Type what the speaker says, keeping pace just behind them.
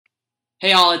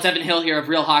Hey all, it's Evan Hill here of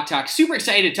Real Hawk Talk. Super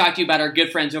excited to talk to you about our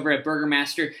good friends over at Burger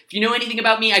Master. If you know anything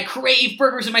about me, I crave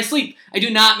burgers in my sleep. I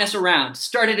do not mess around.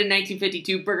 Started in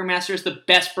 1952, Burger Master is the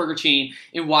best burger chain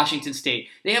in Washington State.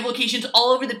 They have locations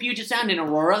all over the Puget Sound in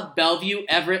Aurora, Bellevue,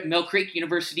 Everett, Mill Creek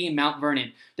University, and Mount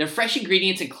Vernon. Their fresh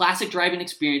ingredients and classic driving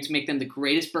experience make them the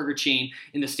greatest burger chain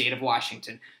in the state of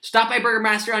Washington. Stop by Burger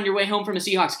Master on your way home from a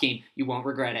Seahawks game. You won't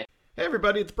regret it. Hey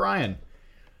everybody, it's Brian.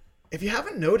 If you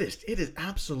haven't noticed, it is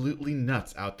absolutely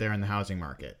nuts out there in the housing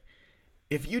market.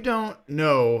 If you don't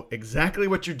know exactly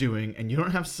what you're doing and you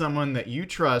don't have someone that you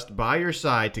trust by your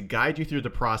side to guide you through the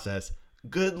process,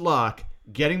 good luck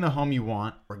getting the home you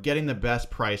want or getting the best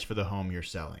price for the home you're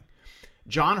selling.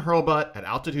 John Hurlbut at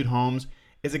Altitude Homes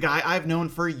is a guy I've known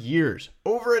for years,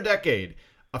 over a decade,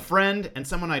 a friend and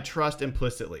someone I trust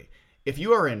implicitly. If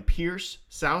you are in Pierce,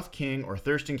 South King, or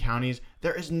Thurston counties,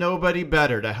 there is nobody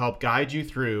better to help guide you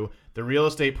through the real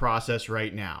estate process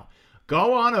right now.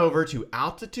 Go on over to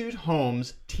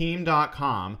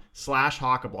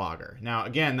altitudehomesteam.com/hawkblogger. Now,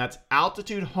 again, that's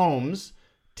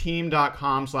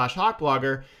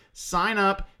altitudehomesteam.com/hawkblogger. Sign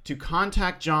up to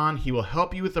contact John. He will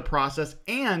help you with the process,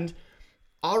 and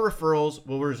all referrals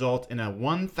will result in a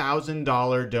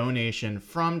 $1,000 donation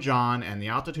from John and the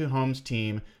Altitude Homes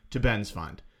team to Ben's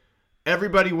Fund.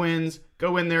 Everybody wins.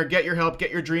 Go in there, get your help,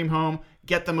 get your dream home,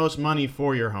 get the most money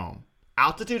for your home.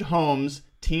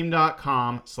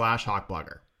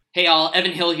 altitudehomesteam.com/hawkblogger. Hey all,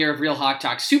 Evan Hill here of Real Hawk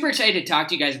Talk. Super excited to talk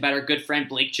to you guys about our good friend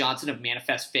Blake Johnson of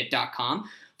ManifestFit.com.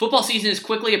 Football season is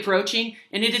quickly approaching,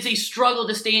 and it is a struggle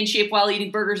to stay in shape while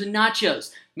eating burgers and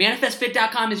nachos.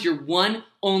 ManifestFit.com is your one,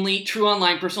 only, true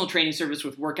online personal training service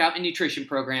with workout and nutrition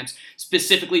programs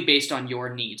specifically based on your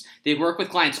needs. They work with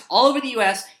clients all over the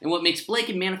U.S., and what makes Blake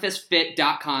and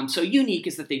ManifestFit.com so unique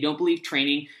is that they don't believe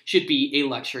training should be a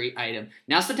luxury item.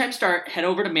 Now's the time to start. Head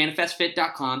over to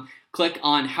ManifestFit.com. Click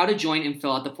on how to join and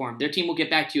fill out the form. Their team will get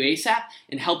back to you ASAP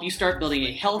and help you start building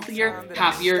a healthier,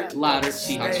 happier, louder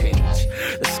Seahawks fan.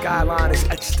 The skyline is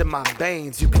etched in my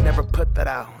veins. You can never put that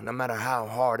out, no matter how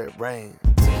hard it rains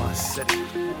in my city.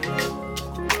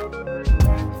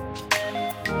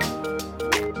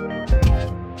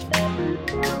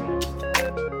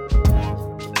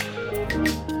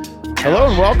 Hello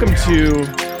and welcome to,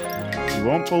 you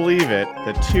won't believe it,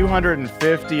 the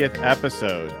 250th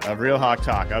episode of Real Hawk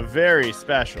Talk, a very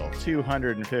special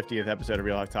 250th episode of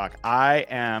Real Hawk Talk. I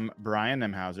am Brian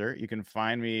Nemhauser. You can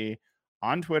find me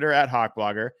on Twitter at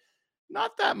HawkBlogger.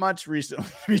 Not that much recently,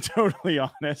 to be totally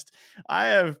honest.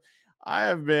 I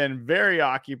have been very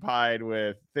occupied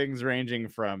with things ranging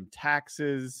from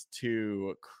taxes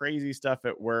to crazy stuff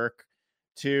at work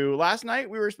to last night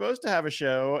we were supposed to have a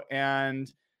show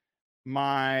and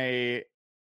my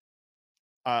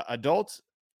adult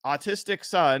autistic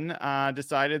son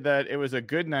decided that it was a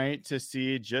good night to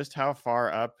see just how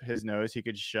far up his nose he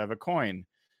could shove a coin,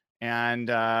 and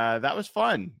that was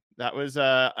fun. That was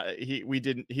he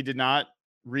did not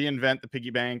reinvent the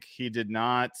piggy bank. He did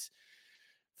not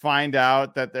find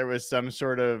out that there was some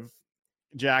sort of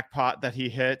jackpot that he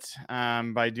hit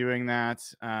by doing that.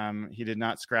 He did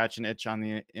not scratch an itch on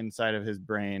the inside of his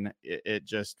brain. It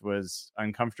just was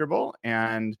uncomfortable,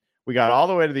 and we got all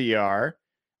the way to the ER.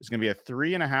 It's going to be a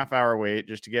 3.5 hour wait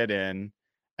just to get in.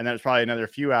 And then it's probably another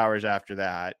few hours after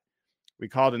that. We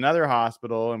called another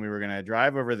hospital and we were going to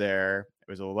drive over there. It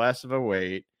was a less of a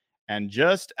wait. And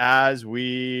just as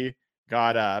we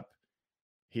got up,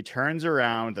 he turns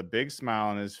around with a big smile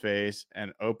on his face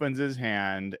and opens his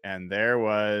hand. And there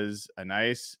was a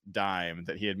nice dime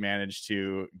that he had managed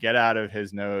to get out of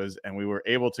his nose. And we were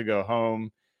able to go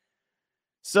home.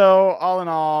 So all in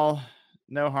all,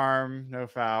 no harm, no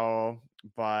foul.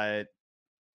 But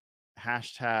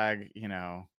hashtag,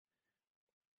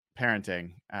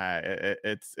 parenting.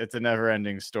 It's a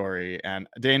never-ending story. And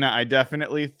Dana, I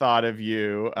definitely thought of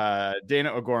you.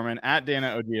 Dana O'Gorman at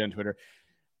Dana OG on Twitter.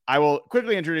 I will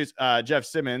quickly introduce Jeff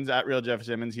Simmons at Real Jeff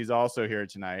Simmons. He's also here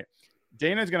tonight.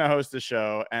 Dana's going to host the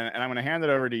show, and I'm going to hand it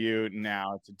over to you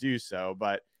now to do so.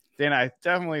 But Dana, I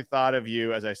definitely thought of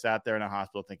you as I sat there in a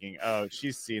hospital thinking, oh,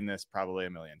 she's seen this probably a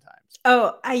million times.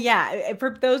 Oh, yeah.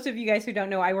 For those of you guys who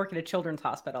don't know, I work at a children's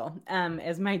hospital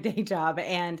as my day job.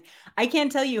 And I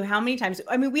can't tell you how many times,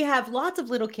 we have lots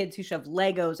of little kids who shove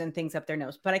Legos and things up their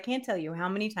nose, but I can't tell you how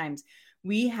many times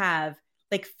we have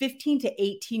like 15 to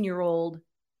 18-year-old,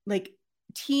 like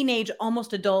teenage,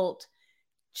 almost adult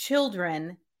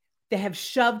children that have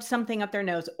shoved something up their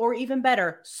nose, or even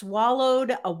better,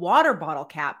 swallowed a water bottle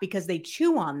cap because they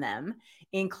chew on them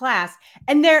in class.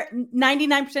 And they're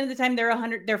 99% of the time,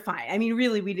 they're fine.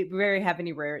 Really, we rarely have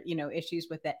any rare, issues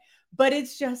with it. But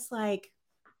it's just like,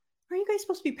 are you guys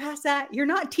supposed to be past that? You're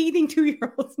not teething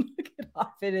 2-year-olds. Knock it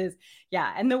off. It is.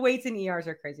 Yeah. And the waits and ERs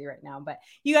are crazy right now. But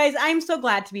you guys, I'm so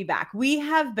glad to be back. We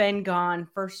have been gone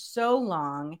for so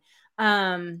long.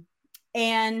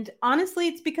 And honestly,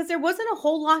 it's because there wasn't a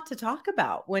whole lot to talk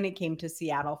about when it came to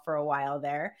Seattle for a while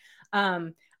there.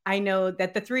 I know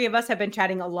that the three of us have been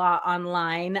chatting a lot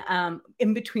online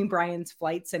in between Brian's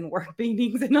flights and work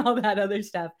meetings and all that other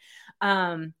stuff.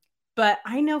 But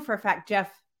I know for a fact, Jeff,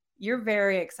 you're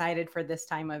very excited for this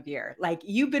time of year. Like,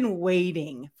 you've been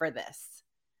waiting for this.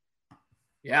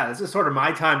 Yeah, this is sort of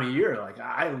my time of year. Like,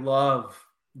 I love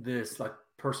this like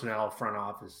personnel front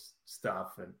office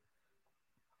stuff. And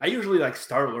I usually like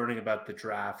start learning about the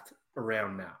draft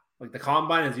around now. Like the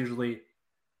combine is usually,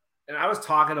 and I was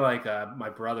talking to like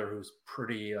my brother who's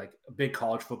pretty like a big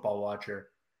college football watcher.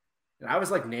 And I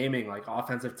was like naming like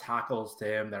offensive tackles to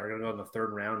him that are going to go in the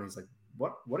third round. And he's like,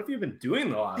 what have you been doing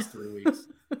the last 3 weeks?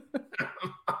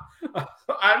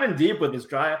 I've been deep with this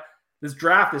draft. This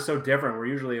draft is so different. We're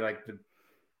usually like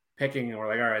picking and we're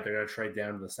like, all right, they're going to trade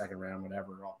down to the second round,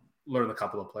 whatever. I'll learn a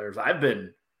couple of players. I've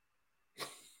been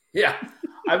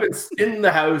in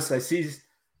the house. I see,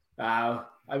 I've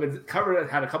been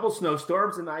had a couple of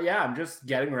snowstorms and I'm just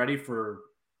getting ready for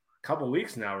a couple of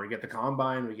weeks now. We get the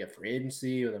combine, we get free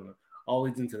agency, and then all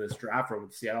leads into this draft where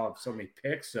with Seattle have so many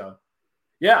picks. So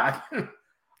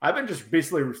I've been just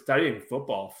basically studying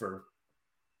football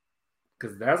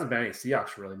because there hasn't been any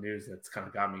Seahawks really news that's kind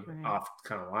of got me off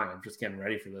kind of line. I'm just getting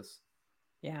ready for this.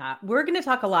 Yeah, we're going to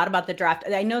talk a lot about the draft.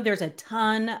 I know there's a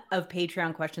ton of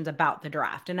Patreon questions about the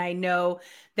draft, and I know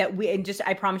that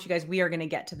I promise you guys, we are going to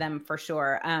get to them for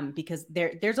sure, because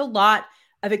there's a lot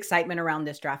of excitement around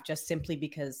this draft just simply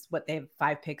because they have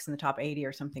 5 picks in the top 80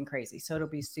 or something crazy. So it'll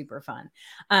be super fun.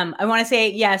 I want to say,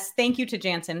 yes, thank you to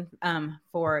Jansen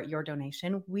for your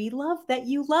donation. We love that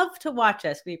you love to watch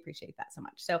us. We appreciate that so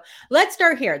much. So let's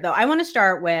start here, though. I want to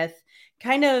start with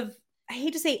kind of, I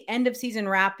hate to say end of season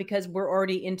wrap because we're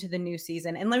already into the new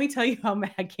season. And let me tell you how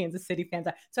mad Kansas City fans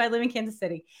are. So I live in Kansas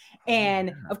City.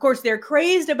 And of course, they're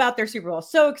crazed about their Super Bowl.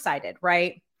 So excited,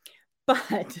 right?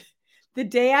 But the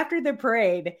day after the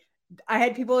parade, I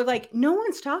had people like, no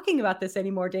one's talking about this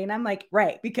anymore, Dane. I'm like,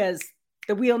 right, because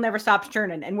the wheel never stops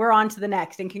turning and we're on to the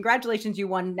next. And congratulations, you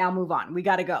won. Now move on. We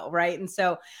got to go, right? And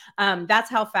so that's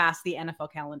how fast the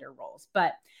NFL calendar rolls.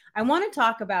 But I want to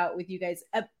talk about with you guys,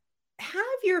 have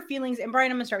your feelings, and Brian,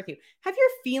 I'm going to start with you. Have your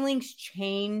feelings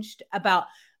changed about,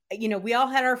 we all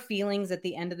had our feelings at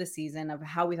the end of the season of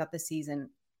how we thought the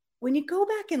season. When you go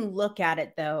back and look at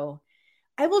it, though,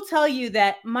 I will tell you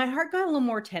that my heart got a little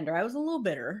more tender. I was a little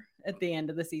bitter at the end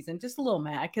of the season, just a little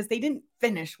mad because they didn't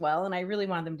finish well, and I really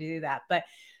wanted them to do that. But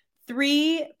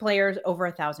 3 players over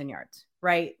 1,000 yards,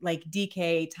 right? Like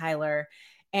DK, Tyler,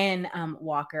 and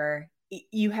Walker.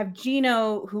 You have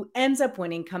Geno, who ends up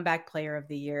winning Comeback Player of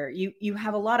the Year. You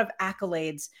have a lot of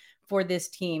accolades for this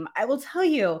team. I will tell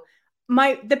you,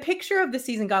 the picture of the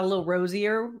season got a little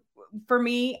rosier for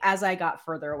me as I got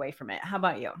further away from it. How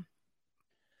about you?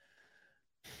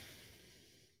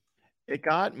 It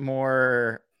got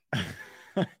more,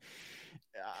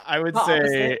 I would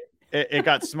say it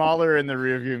got smaller in the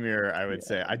rearview mirror, I would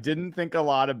say. I didn't think a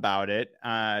lot about it,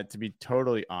 to be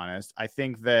totally honest. I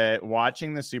think that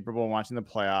watching the Super Bowl, watching the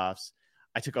playoffs,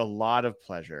 I took a lot of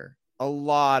pleasure out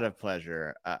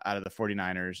of the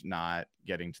 49ers not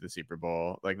getting to the Super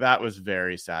Bowl. Like, that was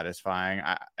very satisfying.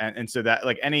 And so that,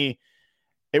 like,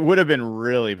 it would have been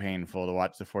really painful to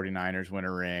watch the 49ers win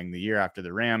a ring the year after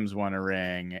the Rams won a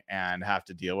ring and have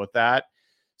to deal with that.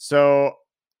 So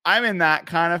I'm in that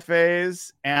kind of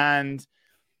phase, and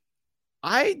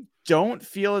I don't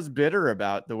feel as bitter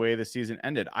about the way the season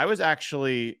ended. I was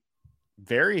actually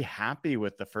very happy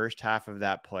with the first half of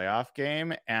that playoff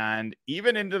game, and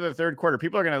even into the third quarter.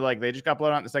 People are going to they just got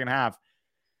blown out in the second half.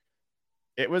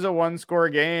 It was a 1-score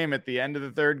game at the end of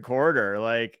the third quarter.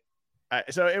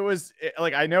 So it was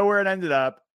I know where it ended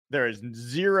up. There is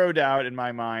zero doubt in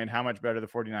my mind how much better the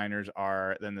 49ers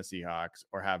are than the Seahawks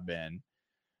or have been.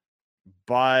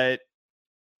 But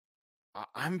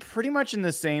I'm pretty much in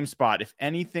the same spot. If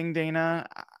anything, Dana,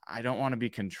 I don't want to be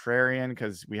contrarian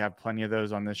because we have plenty of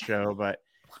those on this show, but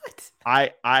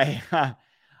what?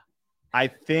 I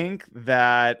think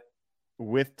that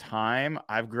with time,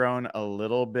 I've grown a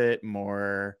little bit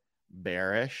more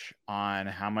bearish on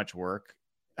how much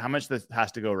this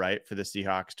has to go right for the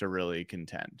Seahawks to really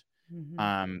contend. Mm-hmm.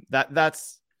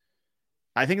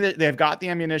 I think that they've got the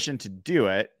ammunition to do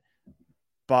it,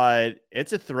 but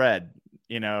it's a thread,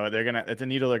 it's a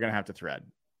needle they're going to have to thread.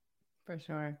 For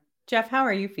sure. Jeff, how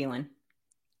are you feeling?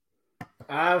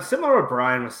 Similar to what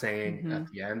Brian was saying at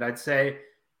the end, I'd say,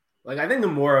 I think the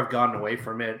more I've gotten away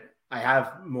from it, I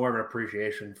have more of an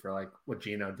appreciation for what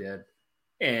Geno did.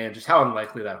 and just how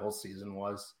unlikely that whole season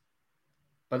was.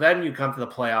 But then you come to the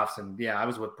playoffs, and yeah, I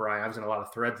was with Brian. I was in a lot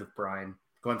of threads with Brian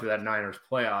going through that Niners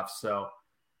playoffs. So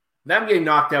them getting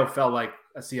knocked out felt like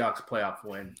a Seahawks playoff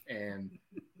win,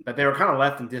 but they were kind of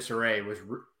left in disarray.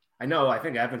 I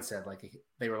think Evan said like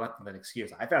they were left with an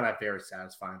excuse. I found that very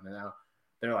satisfying. And now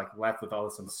they're like left with all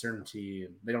this uncertainty,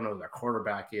 and they don't know who their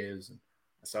quarterback is. And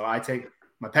so I take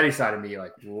my petty side of me,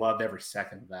 like loved every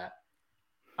second of that.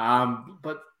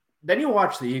 But then you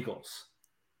watch the Eagles.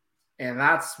 And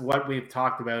that's what we've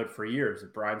talked about for years.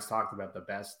 That Brian's talked about the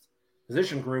best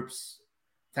position groups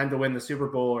tend to win the Super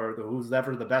Bowl, or who's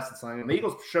ever the best at something. And the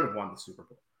Eagles should have won the Super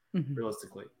Bowl,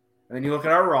 realistically. And then you look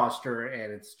at our roster,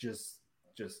 and it's just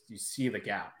you see the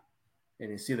gap, and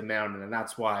you see the mountain. And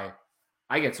that's why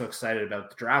I get so excited about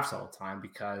the drafts all the time,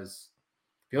 because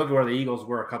if you look at where the Eagles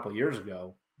were a couple of years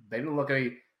ago, they didn't look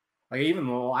like even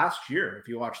last year. If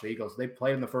you watch the Eagles, they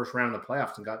played in the first round of the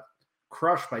playoffs and got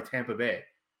crushed by Tampa Bay.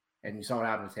 And you saw what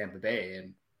happened to Tampa Bay.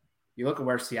 And you look at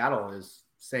where Seattle is,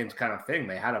 same kind of thing.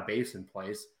 They had a base in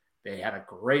place. They had a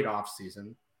great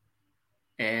offseason.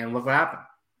 And look what happened.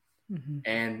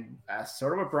 And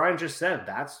sort of what Brian just said,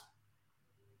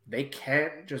 they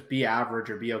can't just be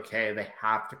average or be okay. They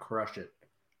have to crush it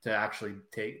to actually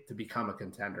to become a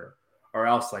contender. Or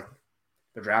else, like,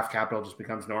 the draft capital just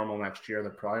becomes normal next year.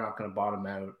 They're probably not going to bottom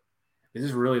out. This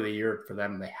is really the year for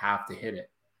them. They have to hit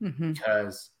it.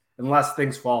 Because unless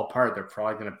things fall apart, they're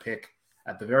probably going to pick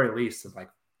at the very least like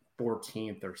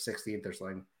 14th or 16th or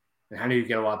something. And how do you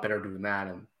get a lot better doing that?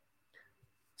 And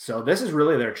so this is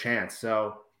really their chance.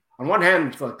 So on one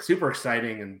hand, it's like super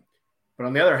exciting, but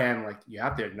on the other hand, like you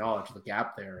have to acknowledge the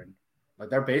gap there. And like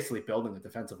they're basically building a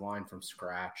defensive line from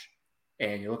scratch.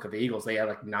 And you look at the Eagles, they had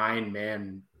like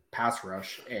 9-man pass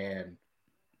rush, and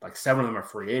like 7 of them are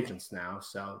free agents now.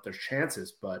 So there's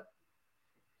chances, but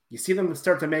you see them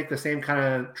start to make the same kind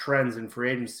of trends in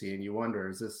free agency, and you wonder,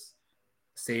 is this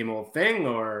the same old thing,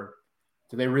 or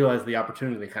do they realize the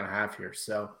opportunity they kind of have here?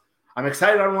 So I'm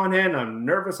excited on one hand. I'm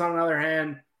nervous on the other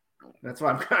hand. That's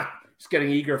why I'm kind of just getting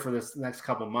eager for this next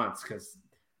couple months, because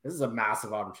this is a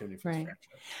massive opportunity for this franchise.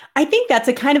 I think that's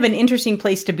a kind of an interesting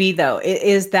place to be, though,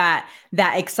 is that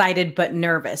excited but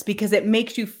nervous, because it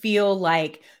makes you feel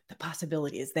like the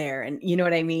possibility is there. And you know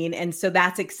what I mean? And so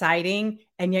that's exciting.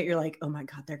 And yet you're like, oh my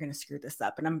God, they're going to screw this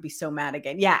up and I'm going to be so mad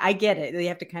again. Yeah, I get it. You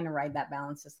have to kind of ride that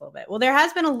balance just a little bit. Well, there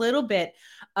has been a little bit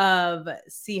of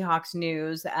Seahawks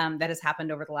news that has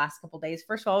happened over the last couple of days.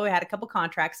 First of all, we had a couple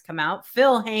contracts come out.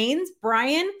 Phil Haynes,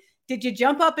 Brian, did you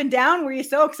jump up and down? Were you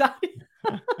so excited?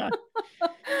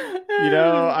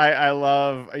 I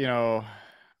love,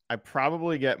 I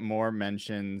probably get more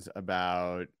mentions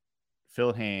about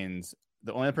Phil Haynes.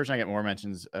 The only person I get more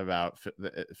mentions about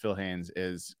Phil Haynes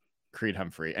is Creed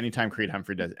Humphrey. Anytime Creed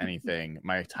Humphrey does anything,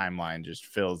 my timeline just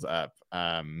fills up.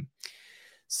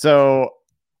 So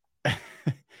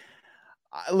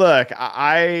look,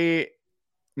 my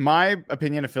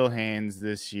opinion of Phil Haynes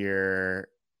this year,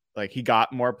 like he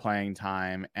got more playing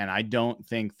time, and I don't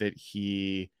think that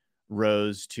he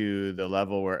rose to the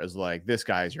level where it was like, this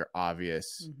guy's your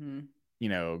obvious,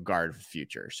 guard for the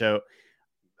future. So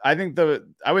I think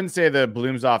I wouldn't say the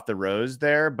bloom's off the rose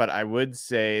there, but I would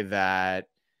say that,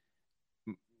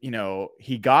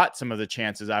 he got some of the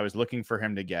chances I was looking for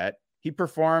him to get. He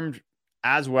performed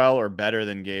as well or better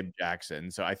than Gabe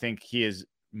Jackson. So I think he is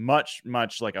much,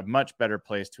 much like a much better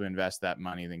place to invest that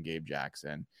money than Gabe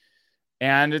Jackson.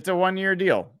 And it's a 1-year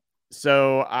deal.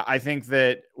 So I think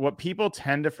that what people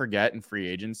tend to forget in free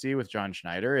agency with John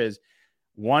Schneider is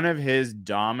one of his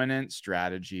dominant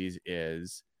strategies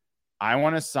is, I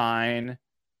want to sign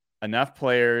enough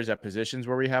players at positions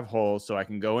where we have holes so I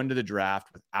can go into the draft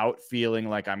without feeling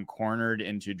like I'm cornered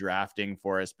into drafting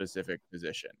for a specific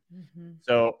position.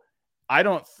 So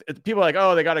people are like,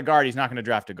 oh, they got a guard, he's not going to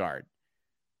draft a guard.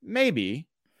 Maybe.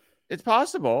 It's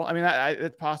possible. I mean,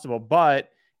 it's possible, but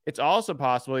it's also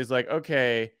possible he's like,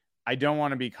 okay, I don't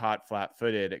want to be caught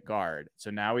flat-footed at guard. So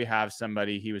now we have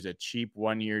somebody, he was a cheap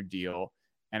 1-year deal.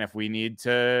 And if we need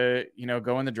to,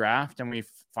 go in the draft and we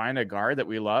find a guard that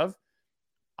we love,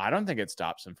 I don't think it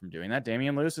stops him from doing that.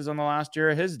 Damian Lewis is on the last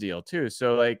year of his deal too.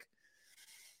 So like,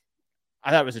 I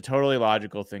thought it was a totally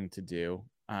logical thing to do.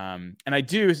 And I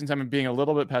do, since I'm being a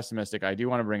little bit pessimistic, I do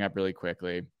want to bring up really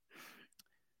quickly.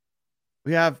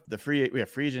 We have free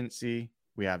agency,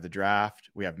 we have the draft,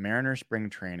 we have Mariner spring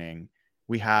training,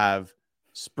 we have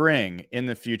spring in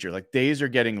the future. Like, days are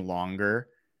getting longer.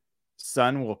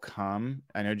 Sun will come.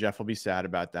 I know Jeff will be sad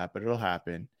about that, but it'll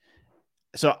happen.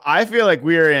 So I feel like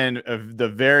we're in the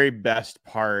very best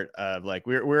part of, like,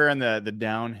 we're in the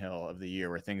downhill of the year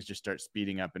where things just start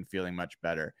speeding up and feeling much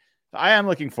better. I am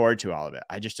looking forward to all of it.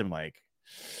 I just am like,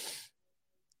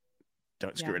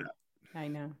 don't screw it up. I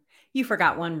know. You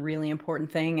forgot one really important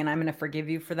thing, and I'm going to forgive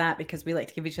you for that because we like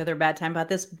to give each other a bad time about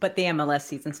this, but the MLS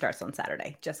season starts on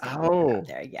Saturday. Just getting it out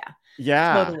there. Yeah.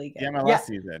 Yeah. Totally good. The MLS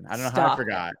season. I don't know how I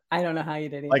forgot. I don't know how you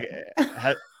did it. Like,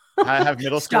 have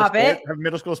middle school Stop it. Have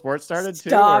middle school sports started too?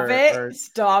 Stop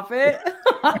it.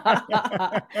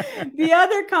 The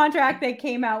other contract that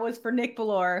came out was for Nick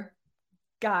Bellore.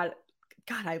 God,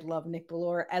 I love Nick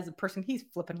Bellore as a person. He's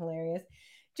flipping hilarious.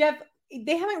 Jeff,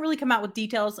 they haven't really come out with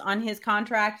details on his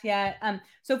contract yet.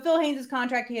 So Phil Haynes'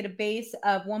 contract, he had a base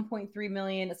of $1.3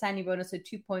 million, a signing bonus of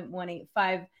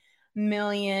 $2.185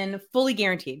 million, fully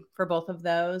guaranteed for both of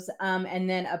those, and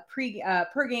then a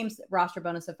per games roster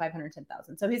bonus of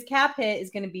 $510,000. So his cap hit is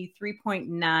going to be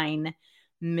 $3.9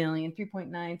 million,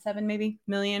 $3.97 maybe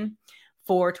million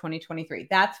for 2023.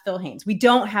 That's Phil Haynes. We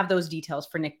don't have those details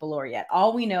for Nick Bellore yet.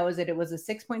 All we know is that it was a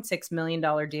 $6.6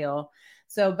 million deal.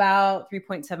 So about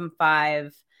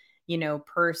 3.75,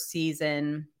 per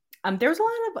season. There's a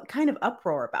lot of kind of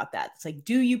uproar about that. It's like,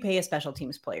 do you pay a special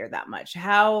teams player that much?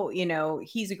 How,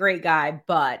 he's a great guy,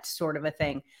 but sort of a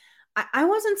thing. I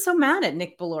wasn't so mad at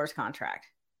Nick Bellore's contract.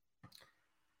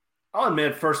 I'll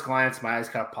admit, first glance, my eyes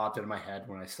kind of popped into my head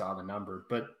when I saw the number.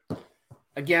 But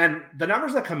again, the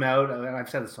numbers that come out, and I've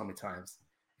said this so many times,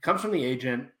 it comes from the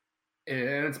agent,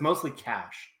 and it's mostly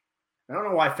cash. I don't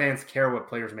know why fans care what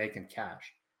players make in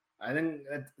cash. I think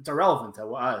it's irrelevant to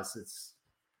us.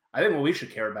 I think what we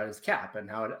should care about is cap and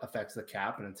how it affects the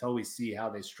cap. And until we see how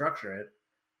they structure it,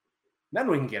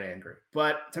 then we can get angry.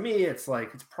 But to me, it's like,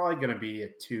 it's probably going to be a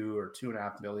 $2 or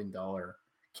 $2.5 million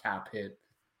cap hit. At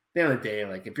the end of the day,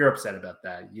 like, if you're upset about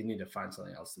that, you need to find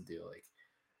something else to do. Like,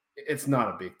 it's not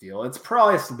a big deal. It's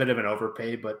probably a bit of an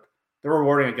overpay, but they're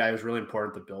rewarding a guy who's really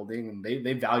important to building, and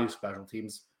they value special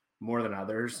teams more than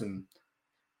others. And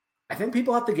I think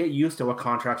people have to get used to what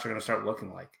contracts are going to start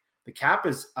looking like. The cap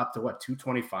is up to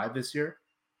 225 this year.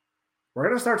 We're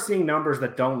going to start seeing numbers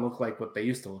that don't look like what they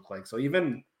used to look like. So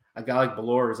even a guy like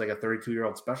Bellore is like a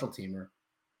 32-year-old special teamer,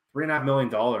 $3.5 million.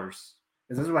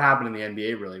 This is what happened in the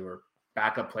NBA, really, where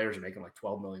backup players are making like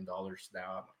 $12 million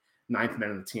now, ninth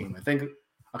man of the team. I think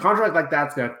a contract like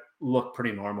that's going to look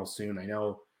pretty normal soon. I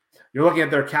know you're looking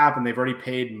at their cap and they've already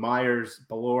paid Myers,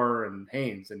 Bellore, and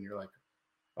Haynes, and you're like,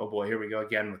 oh boy, here we go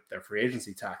again with their free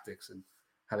agency tactics and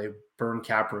how they burn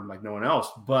cap room like no one else.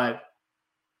 But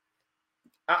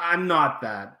I'm not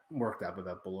that worked up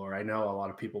about Bellore. I know a lot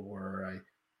of people were.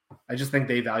 I just think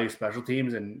they value special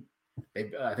teams, and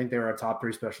I think they were a top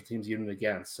 3 special teams unit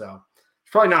against. So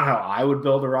it's probably not how I would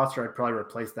build a roster. I'd probably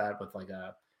replace that with like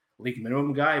a league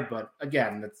minimum guy. But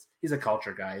again, he's a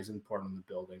culture guy. He's important in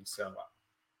the building. So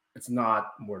it's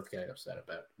not worth getting upset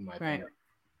about, in my opinion.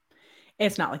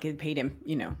 It's not like it paid him,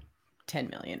 $10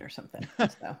 million or something.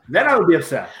 So then I would be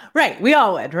upset. Right. We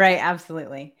all would. Right.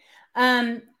 Absolutely.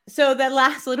 So the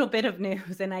last little bit of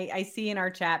news, and I see in our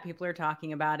chat, people are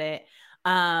talking about it.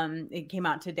 It came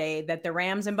out today that the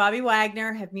Rams and Bobby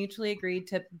Wagner have mutually agreed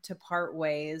to part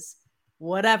ways,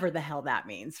 whatever the hell that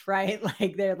means, right?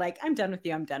 Like, they're like, I'm done with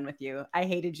you. I'm done with you. I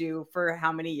hated you for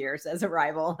how many years as a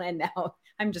rival, and now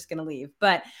I'm just going to leave.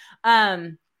 But,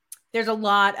 there's a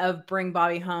lot of bring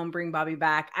Bobby home, bring Bobby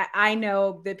back. I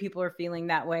know that people are feeling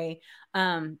that way.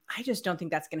 I just don't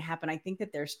think that's going to happen. I think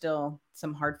that there's still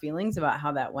some hard feelings about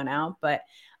how that went out. But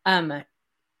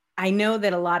I know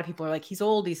that a lot of people are like, he's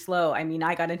old, he's slow. I mean,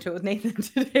 I got into it with Nathan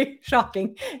today.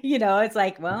 Shocking. It's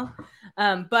like, well,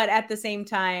 but at the same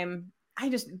time,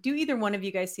 do either one of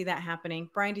you guys see that happening?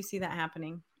 Brian, do you see that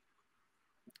happening?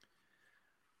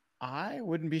 I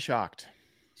wouldn't be shocked.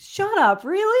 Shut up.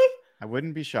 Really? I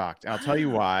wouldn't be shocked. I'll tell you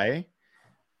why.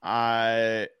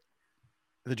 The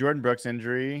Jordan Brooks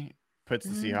injury puts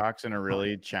the Seahawks in a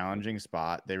really challenging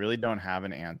spot. They really don't have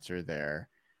an answer there.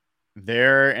 They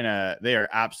are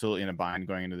absolutely in a bind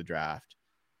going into the draft.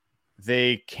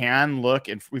 They can look,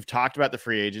 and we've talked about the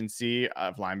free agency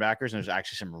of linebackers, and there's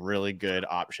actually some really good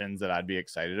options that I'd be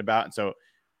excited about. And so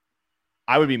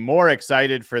I would be more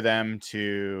excited for them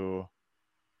to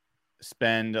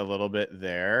spend a little bit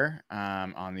there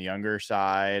on the younger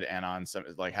side and on some,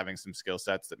 like, having some skill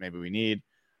sets that maybe we need.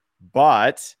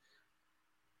 But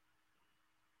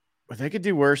they could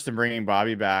do worse than bringing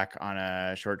Bobby back on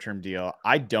a short-term deal.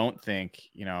 I don't think,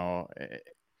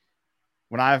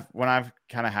 when I've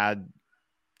kind of had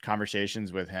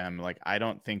conversations with him, like, I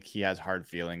don't think he has hard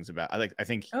feelings about, I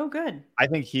think, oh, good. I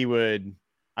think he would,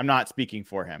 I'm not speaking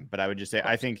for him, but I would just say,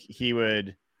 I think he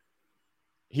wishes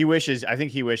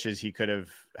he could have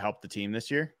helped the team this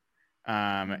year.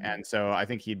 And so I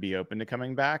think he'd be open to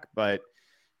coming back, but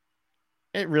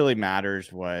it really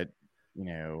matters what,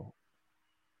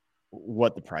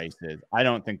 what the price is. I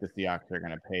don't think the Seahawks are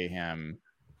going to pay him.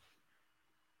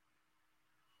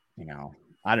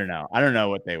 I don't know. I don't know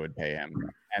what they would pay him.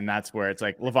 And that's where it's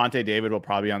like Levante David will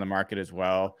probably be on the market as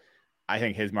well. I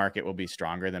think his market will be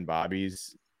stronger than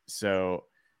Bobby's. So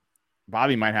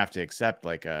Bobby might have to accept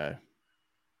like a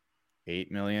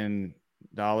 $8 million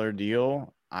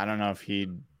deal. I don't know if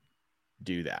he'd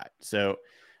do that. So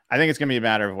I think it's going to be a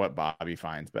matter of what Bobby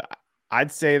finds. But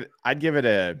I'd say I'd give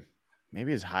it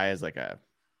maybe as high as like a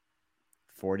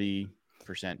 40%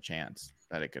 chance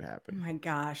that it could happen. Oh my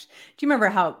gosh. Do you remember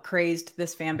how crazed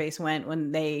this fan base went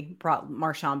when they brought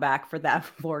Marshawn back for that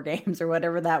 4 games or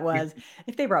whatever that was?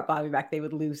 If they brought Bobby back, they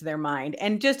would lose their mind.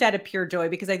 And just out of pure joy,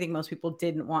 because I think most people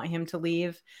didn't want him to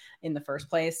leave in the first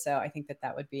place. So I think it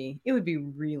would be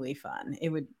really fun. It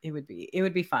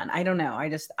would be fun. I don't know.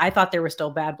 I thought there was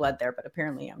still bad blood there, but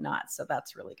apparently I'm not. So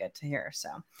that's really good to hear. So,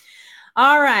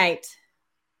 all right,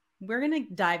 we're going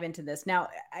to dive into this now.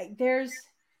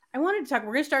 We're going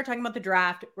to start talking about the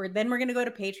draft. Then we're going to go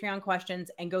to Patreon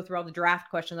questions and go through all the draft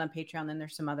questions on Patreon. Then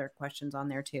there's some other questions on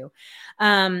there too.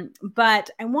 But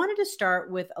I wanted to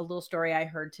start with a little story I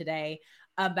heard today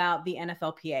about the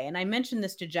NFLPA. And I mentioned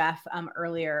this to Jeff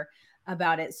earlier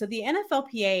about it. So the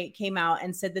NFLPA came out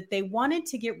and said that they wanted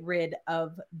to get rid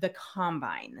of the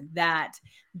combine, that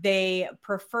they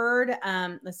preferred,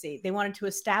 they wanted to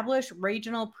establish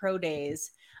regional pro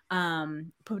days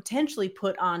potentially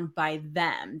put on by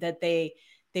them, that they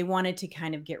wanted to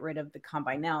kind of get rid of the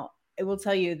combine. Now, I will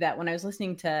tell you that when I was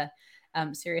listening to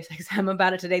SiriusXM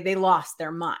about it today, they lost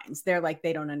their minds. They're like,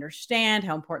 they don't understand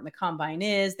how important the combine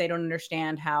is. They don't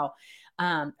understand how,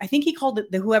 I think he called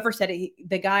it, whoever said it,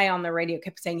 the guy on the radio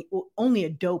kept saying, well, only a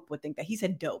dope would think that. He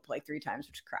said dope like 3 times,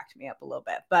 which cracked me up a little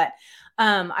bit. But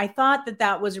I thought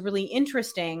that was really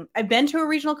interesting. I've been to a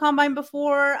regional combine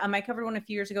before. I covered one a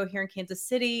few years ago here in Kansas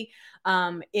City.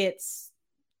 It's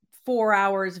 4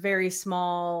 hours, very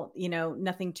small,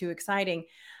 nothing too exciting.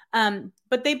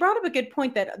 But they brought up a good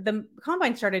point that the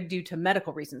combine started due to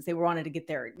medical reasons. They wanted to get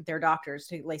their doctors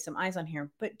to lay some eyes on here.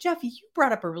 But Jeff, you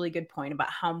brought up a really good point about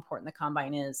how important the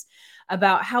combine is,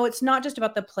 about how it's not just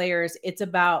about the players, it's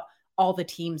about all the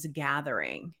teams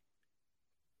gathering.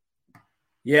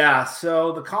 Yeah.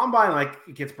 So the combine,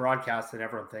 it gets broadcast and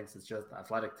everyone thinks it's just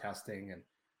athletic testing. And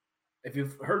if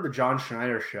you've heard the John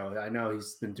Schneider show, I know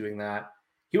he's been doing that.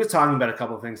 He was talking about a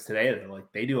couple of things today that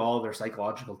they do all of their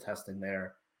psychological testing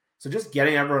there. So just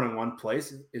getting everyone in one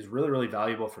place is really, really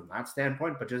valuable from that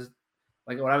standpoint. But just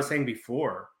like what I was saying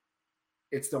before,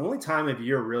 it's the only time of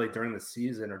year really during the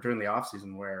season or during the off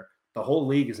season where the whole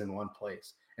league is in one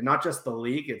place, and not just the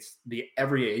league, it's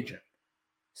every agent.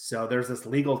 So there's this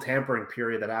legal tampering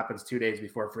period that happens 2 days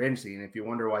before free agency. And if you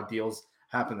wonder why deals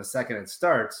happen the second it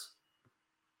starts,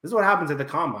 this is what happens at the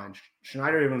combine.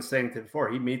 Schneider even was saying it before,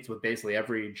 he meets with basically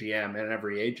every GM and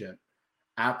every agent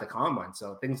at the combine.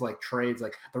 So things like trades,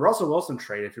 like the Russell Wilson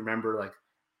trade, if you remember,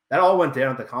 that all went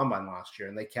down at the combine last year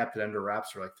and they kept it under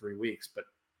wraps for 3 weeks, but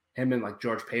him and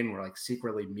George Payton were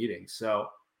secretly meeting. So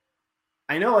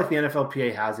I know the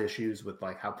NFLPA has issues with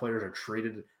how players are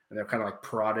treated, and they're kind of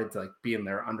prodded to be in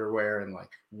their underwear and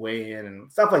weigh in and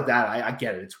stuff like that. I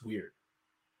get it. It's weird.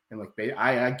 And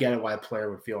I get it why a player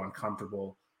would feel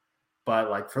uncomfortable,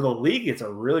 but for the league, it's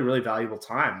a really, really valuable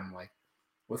time. And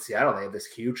with Seattle, they have this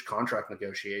huge contract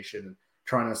negotiation and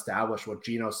trying to establish what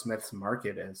Geno Smith's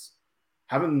market is.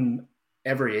 Having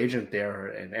every agent there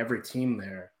and every team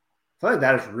there, I feel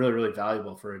that is really, really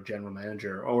valuable for a general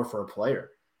manager or for a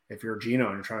player. If you're Geno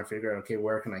and you're trying to figure out, okay,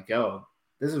 where can I go?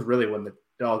 This is really when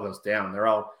it all goes down. They're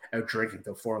all out drinking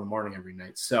till 4 a.m. every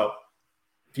night. So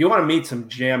if you want to meet some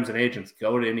GMs and agents,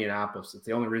 go to Indianapolis. It's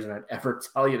the only reason I'd ever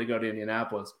tell you to go to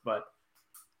Indianapolis. But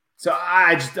so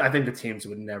I think the teams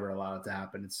would never allow it to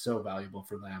happen. It's so valuable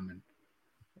for them. And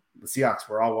the Seahawks,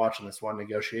 we're all watching this one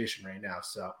negotiation right now.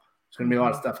 So there's going to be a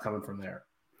lot of stuff coming from there.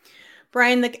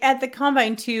 Brian, at the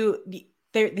combine too,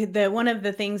 the one of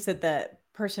the things that the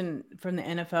person from the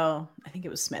NFL, I think it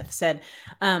was Smith, said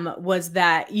was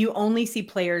that you only see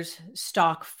players'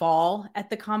 stock fall at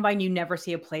the combine. You never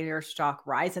see a player's stock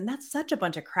rise. And that's such a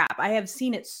bunch of crap. I have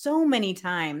seen it so many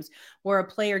times where a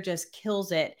player just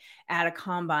kills it at a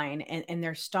combine and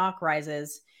their stock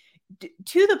rises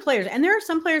to the players. And there are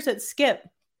some players that skip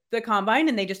the combine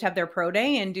and they just have their pro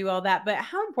day and do all that. But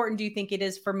how important do you think it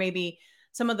is for maybe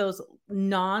some of those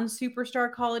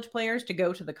non-superstar college players to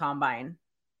go to the combine?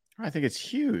 I think it's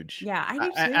huge. Yeah, I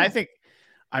do too.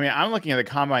 I'm looking at the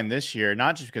combine this year,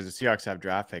 not just because the Seahawks have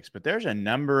draft picks, but there's a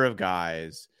number of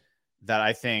guys that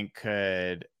I think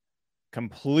could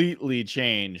completely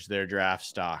change their draft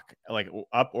stock,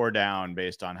 up or down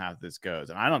based on how this goes.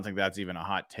 And I don't think that's even a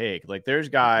hot take. There's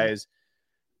guys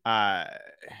Kalijah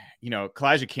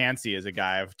Cansey is a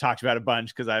guy I've talked about a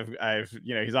bunch because I've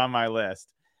he's on my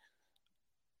list.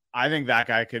 I think that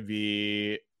guy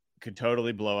could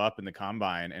totally blow up in the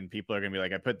combine, and people are going to be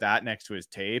like, I put that next to his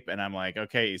tape, and I'm like,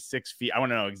 okay, he's 6 feet. I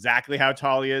want to know exactly how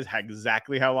tall he is,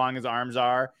 exactly how long his arms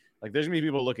are. Like, there's going to be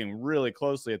people looking really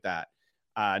closely at that.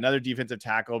 Another defensive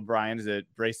tackle, Brian, is it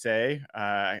Bracey?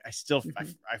 I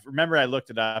remember I looked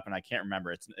it up, and I can't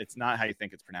remember. It's not how you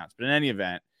think it's pronounced. But in any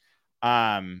event,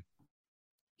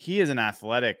 he is an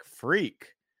athletic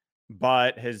freak,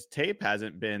 but his tape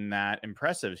hasn't been that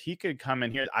impressive. He could come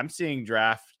in here. I'm seeing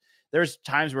draft. There's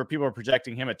times where people are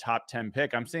projecting him a top 10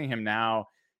 pick. I'm seeing him now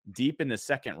deep in the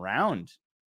second round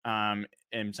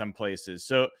in some places.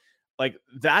 So like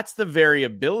that's the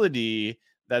variability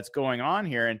that's going on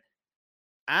here. And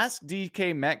ask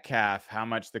DK Metcalf how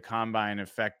much the combine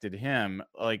affected him.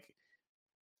 Like,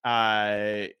 he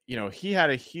had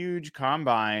a huge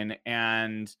combine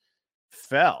and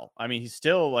fell. I mean, he's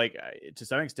still like to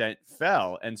some extent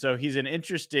fell. And so he's an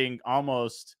interesting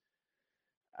almost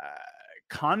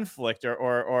conflict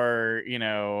or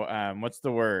what's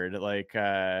the word? Like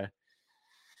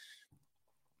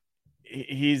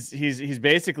he's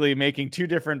basically making two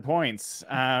different points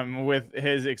with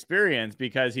his experience,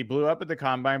 because he blew up at the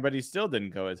combine, but he still didn't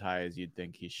go as high as you'd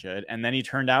think he should. And then he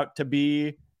turned out to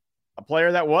be a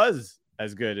player that was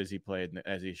as good as he played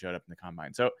as he showed up in the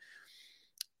combine. So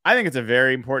I think it's a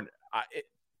very important.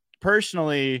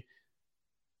 Personally,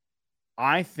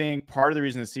 I think part of the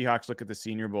reason the Seahawks look at the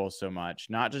Senior Bowl so much,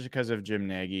 not just because of Jim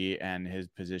Nagy and his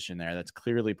position there, that's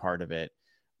clearly part of it,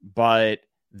 but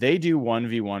they do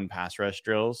 1v1 pass rush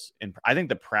drills. And I think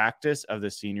the practice of the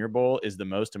Senior Bowl is the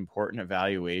most important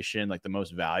evaluation, like the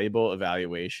most valuable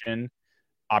evaluation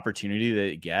opportunity that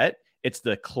they get. It's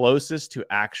the closest to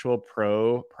actual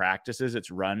pro practices. It's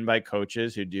run by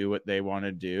coaches who do what they want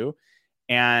to do.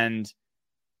 And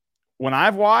when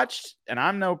I've watched, and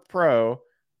I'm no pro,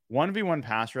 1v1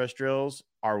 pass rush drills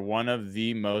are one of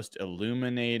the most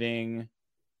illuminating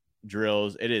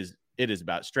drills. It is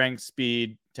about strength,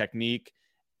 speed, technique,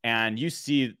 and you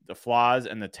see the flaws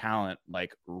and the talent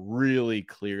like really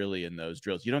clearly in those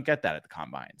drills. You don't get that at the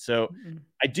combine. So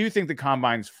I do think the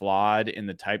combine's flawed in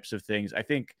the types of things.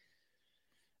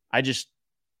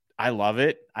 I love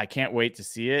it. I can't wait to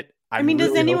see it. I mean,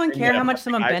 does anyone care how much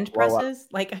someone bench presses?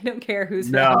 Like, I don't care who's.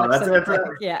 No, that's what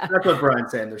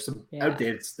Brian's saying. There's some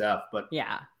outdated stuff, but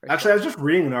actually, I was just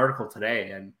reading an article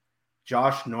today, and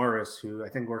Josh Norris, who I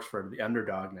think works for the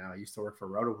Underdog now, used to work for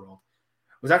RotoWorld,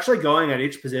 was actually going at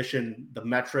each position the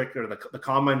metric or the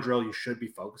combine drill you should be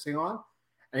focusing on,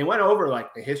 and he went over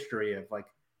like the history of like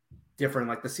different,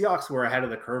 like the Seahawks were ahead of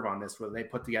the curve on this, where they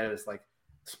put together this like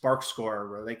Spark score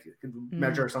where they could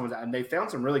measure someone's, and they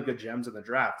found some really good gems in the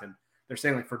draft. And they're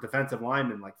saying like for defensive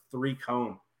linemen, like 3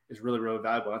 cone is really, really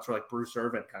valuable. That's where like Bruce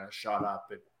Irvin kind of shot up.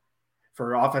 And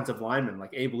for offensive linemen,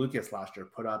 like Abe Lucas last year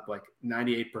put up like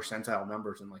 98 percentile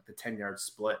numbers in like the 10-yard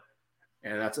split.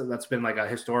 And that's been like a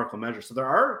historical measure. So there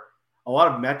are a lot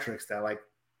of metrics that like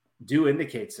do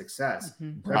indicate success.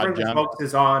 Everyone just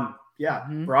focuses on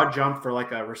broad jump for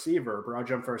like a receiver, broad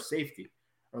jump for a safety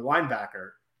or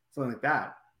linebacker, something like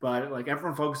that. But like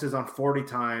everyone focuses on 40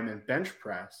 time and bench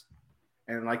press.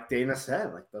 And like Dana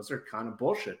said, like those are kind of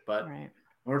bullshit. But when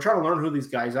we're trying to learn who these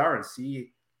guys are and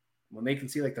see when they can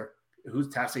see like who's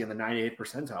testing in the 98th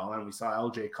percentile, and we saw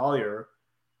LJ Collier,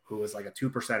 who was like a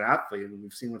 2% athlete, and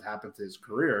we've seen what happened to his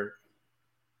career.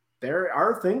 There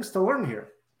are things to learn here.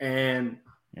 And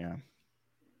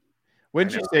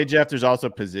wouldn't you say, Jeff, there's also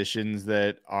positions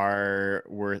that are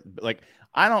worth, like,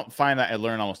 I don't find that I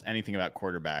learn almost anything about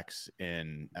quarterbacks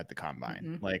at the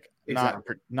combine. Like,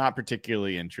 not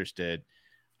particularly interested.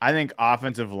 I think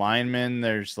offensive linemen,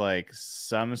 there's like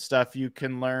some stuff you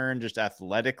can learn just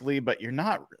athletically, but you're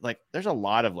not like, there's a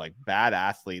lot of like bad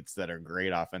athletes that are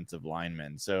great offensive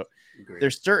linemen. So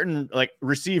there's certain like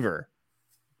receiver,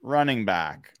 running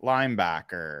back,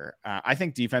 linebacker. I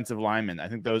think defensive linemen, I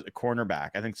think those cornerback,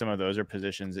 I think some of those are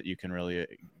positions that you can really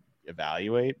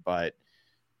evaluate, but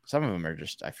some of them are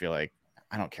just, I feel like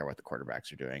I don't care what the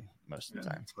quarterbacks are doing most of the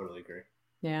time. Totally agree.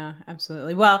 Yeah,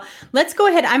 absolutely. Well, let's go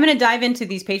ahead. I'm going to dive into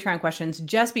these Patreon questions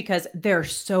just because there are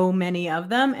so many of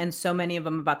them and so many of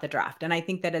them about the draft. And I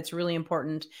think that it's really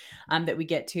important that we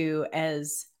get to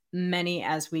as many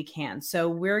as we can. So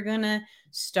we're going to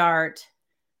start.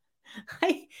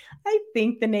 I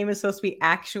think the name is supposed to be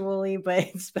actually, but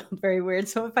it's spelled very weird.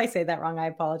 So if I say that wrong, I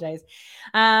apologize.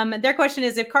 Their question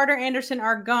is, if Carter Anderson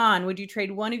are gone, would you trade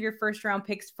one of your first round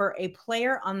picks for a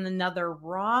player on another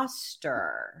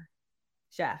roster?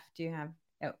 Jeff, do you have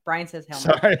Oh, Brian says hell.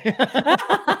 Sorry.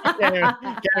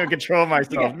 can't even control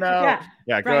myself. No.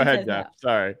 Yeah, go ahead, Jeff.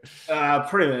 No. Sorry.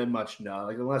 Pretty much no.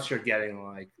 Like, unless you're getting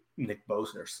like Nick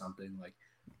Bosa or something. Like,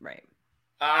 right.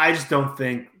 I just don't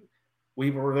think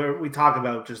we talk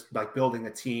about just like building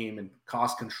a team and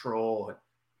cost control and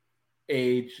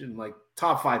age and like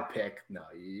top 5 pick. No,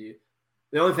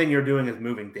 the only thing you're doing is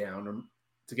moving down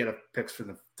to get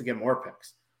to get more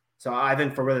picks. So I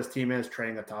think for where this team is,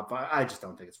 trading a top 5, I just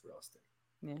don't think it's realistic.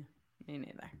 Yeah, me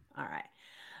neither. All right.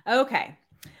 Okay.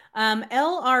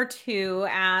 LR2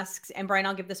 asks, and Brian,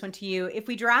 I'll give this one to you. If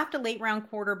we draft a late round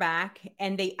quarterback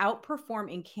and they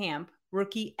outperform in camp,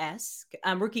 rookie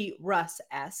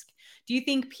Russ-esque, do you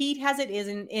think Pete has it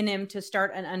in him to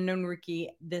start an unknown rookie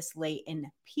this late in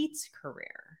Pete's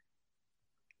career?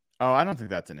 Oh, I don't think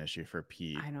that's an issue for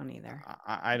Pete. I don't either.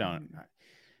 I don't.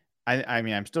 I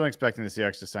mean, I'm still expecting the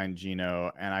Seahawks to sign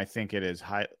Geno, and I think it is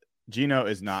high. Geno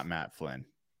is not Matt Flynn.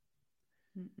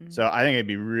 So I think it'd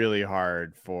be really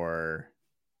hard for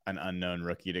an unknown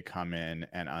rookie to come in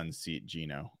and unseat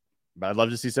Geno. But I'd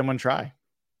love to see someone try.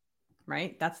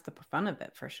 Right? That's the fun of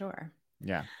it for sure.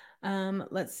 Yeah.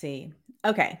 Let's see.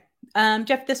 Okay.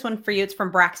 Jeff, this one for you. It's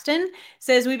from Braxton.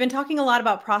 Says, we've been talking a lot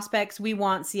about prospects we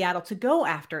want Seattle to go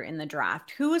after in the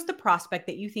draft. Who is the prospect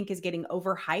that you think is getting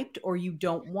overhyped or you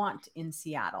don't want in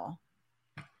Seattle?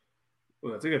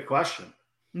 Well, that's a good question.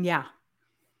 Yeah.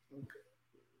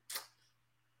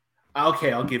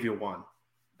 Okay, I'll give you one.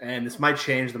 And this might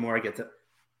change the more I get to.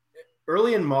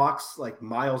 Early in mocks, like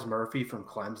Miles Murphy from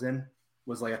Clemson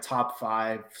was like a top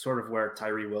 5, sort of where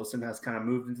Tyree Wilson has kind of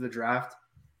moved into the draft.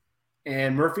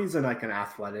 And Murphy's an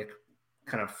athletic,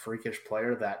 kind of freakish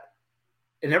player that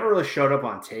it never really showed up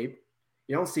on tape.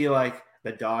 You don't see like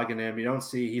the dog in him. You don't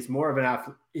see he's more of an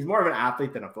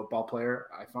athlete than a football player,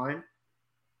 I find.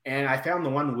 And I found the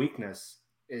one weakness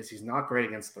is he's not great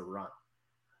against the run.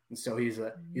 And so he's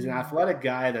an athletic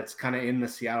guy that's kind of in the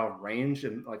Seattle range,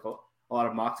 and like a lot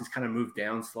of mocks, he's kind of moved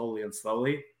down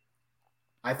slowly.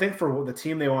 I think for the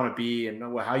team they want to be and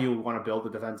how you want to build the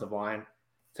defensive line,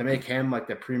 to make him like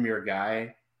the premier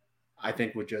guy, I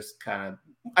think would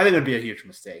be a huge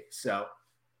mistake. So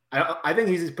I think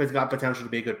he's got potential to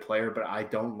be a good player, but I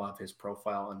don't love his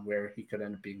profile and where he could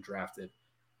end up being drafted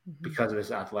because of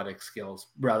his athletic skills,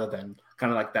 rather than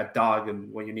kind of like that dog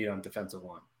and what you need on defensive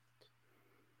line.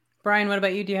 Brian, what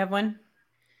about you? Do you have one?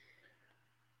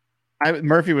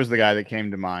 Murphy was the guy that came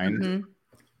to mind.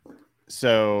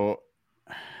 So,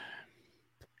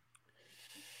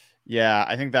 yeah,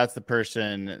 I think that's the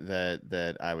person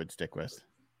that I would stick with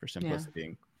for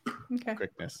simplicity and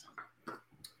quickness.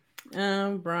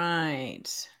 All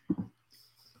right.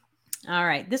 All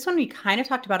right. This one we kind of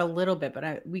talked about a little bit,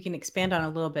 but we can expand on a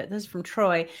little bit. This is from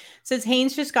Troy. It says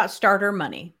Haynes just got starter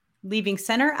money. Leaving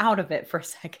center out of it for a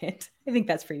second. I think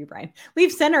that's for you, Brian.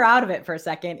 Leave center out of it for a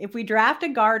second. If we draft a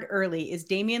guard early, is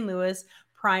Damian Lewis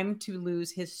primed to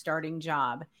lose his starting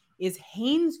job? Is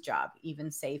Haynes' job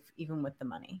even safe, even with the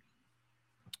money?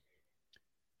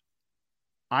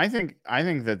 I think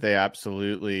that they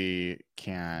absolutely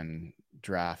can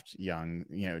draft young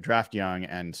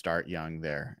and start young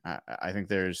there. I think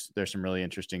there's some really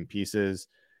interesting pieces.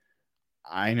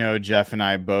 I know Jeff and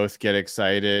I both get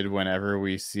excited whenever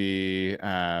we see,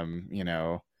 John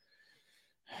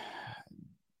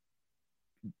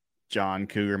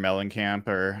Cougar Mellencamp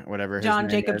or whatever. John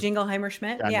Jacob Jingleheimer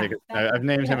Schmidt. I've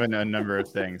named him a number of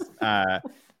things.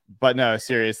 But no,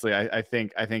 seriously, I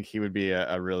think he would be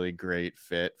a really great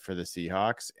fit for the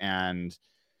Seahawks. And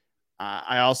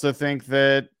I also think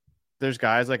that there's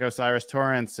guys like Osiris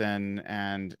Torrance and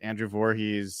Andrew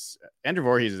Voorhees. Andrew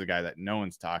Voorhees is a guy that no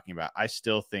one's talking about. I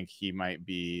still think he might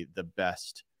be the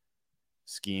best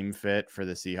scheme fit for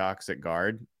the Seahawks at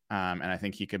guard. And I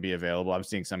think he could be available. I'm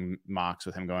seeing some mocks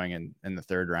with him going in the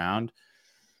 3rd round.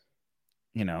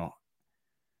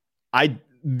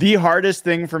 The hardest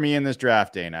thing for me in this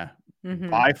draft, Dana,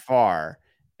 by far,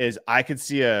 is I could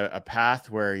see a path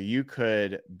where you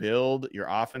could build your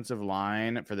offensive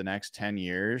line for the next 10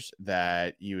 years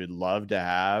that you would love to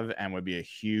have and would be a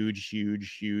huge,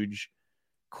 huge, huge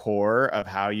core of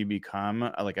how you become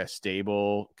a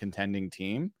stable contending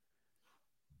team.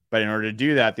 But in order to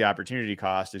do that, the opportunity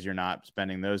cost is you're not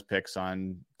spending those picks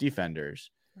on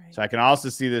defenders. Right. So I can also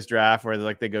see this draft where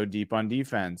they go deep on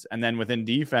defense. And then within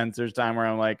defense, there's time where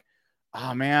I'm like,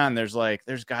 oh man, there's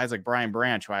guys like Brian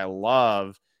Branch who I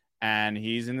love, and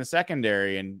he's in the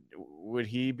secondary. And would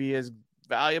he be as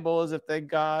valuable as if they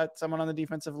got someone on the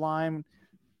defensive line?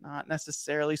 Not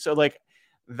necessarily. So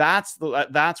that's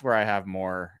where I have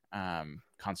more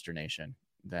consternation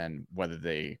than whether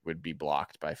they would be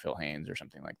blocked by Phil Haynes or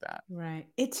something like that. Right.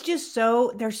 It's just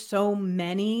there's so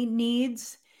many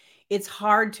needs. It's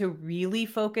hard to really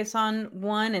focus on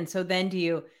one. And so then do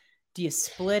you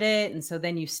split it? And so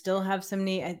then you still have some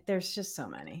need. There's just so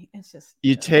many. It's just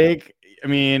I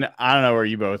mean, I don't know where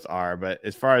you both are, but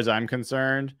as far as I'm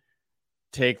concerned,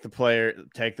 take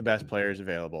the best players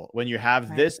available. When you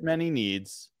have this many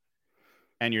needs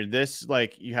and you're this,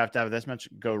 like, you have to have this much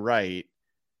go right,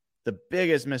 the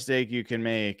biggest mistake you can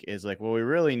make is like, well, we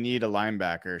really need a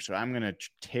linebacker, so I'm going to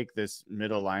take this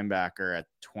middle linebacker at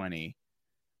 20.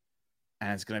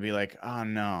 And it's going to be like, oh,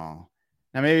 no.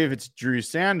 Now, maybe if it's Drew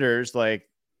Sanders, like,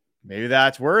 maybe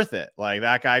that's worth it. Like,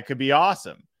 that guy could be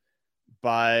awesome.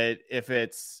 But if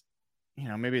it's,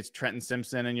 maybe it's Trenton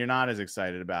Simpson and you're not as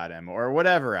excited about him or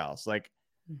whatever else, like,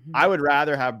 I would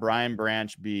rather have Brian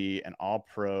Branch be an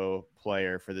all-pro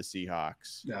player for the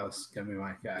Seahawks. That was going to be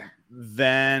my guy.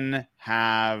 Than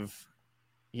have,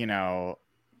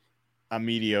 a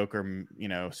mediocre,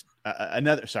 not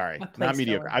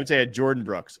mediocre. I would say a Jordan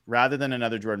Brooks rather than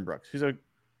another Jordan Brooks, who's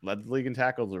led the league in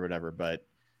tackles or whatever, but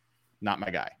not my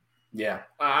guy. Yeah,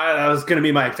 that was going to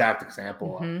be my exact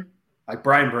example. Like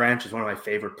Brian Branch is one of my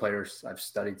favorite players I've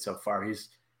studied so far. He's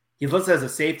listed as a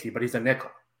safety, but he's a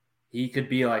nickel. He could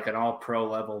be like an all-pro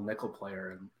level nickel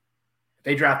player. And if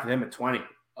they drafted him at 20,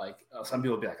 like some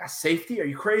people would be like, a safety? Are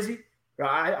you crazy?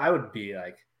 I would be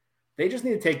like, they just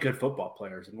need to take good football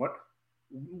players. And what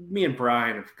me and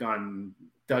Brian have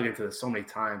dug into this so many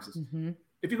times is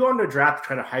if you go into a draft to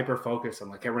try to hyper-focus on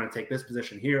like, hey, we're going to take this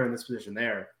position here and this position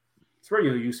there, it's where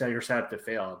you're set up to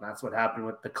fail. And that's what happened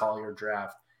with the Collier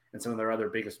draft and some of their other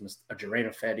biggest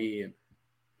Jarena Fetty. And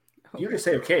you just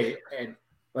say, okay, and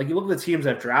like you look at the teams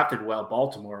that drafted well.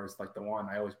 Baltimore is like the one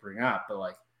I always bring up, but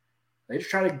like they just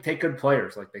try to take good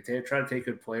players. Like they try to take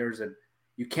good players, and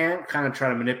you can't kind of try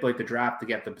to manipulate the draft to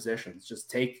get the positions.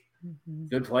 Just take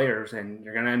good players, and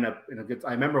you're going to end up in a good.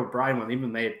 I remember Brian when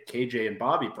even they had KJ and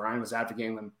Bobby. Brian was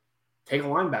advocating them take a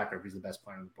linebacker if he's the best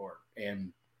player on the board,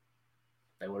 and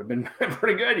they would have been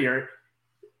pretty good here.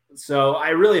 So I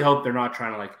really hope they're not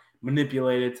trying to like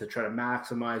manipulate it to try to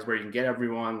maximize where you can get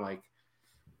everyone. Like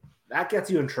that gets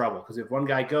you in trouble because if one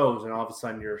guy goes and all of a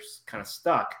sudden you're kind of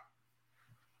stuck.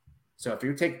 So if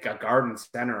you take a guard and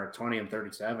center at 20 and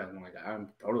 37, like I'm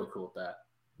totally cool with that.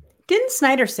 Didn't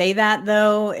Snyder say that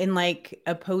though in like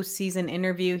a postseason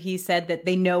interview? He said that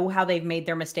they know how they've made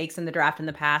their mistakes in the draft in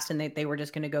the past, and they were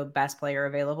just going to go best player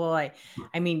available. I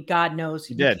mean, God knows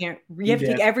you have to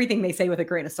take everything they say with a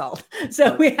grain of salt.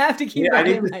 So we have to keep. Yeah, I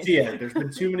need to see it. There's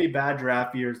been too many bad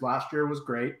draft years. Last year was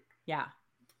great. Yeah,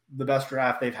 the best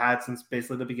draft they've had since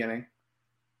basically the beginning.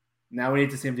 Now we need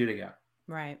to see them do it again.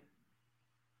 Right.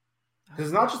 Because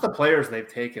it's not just the players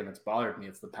they've taken that's bothered me;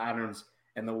 it's the patterns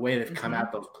and the way they've come at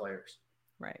those players.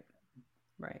 Right.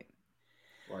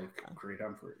 Like Creed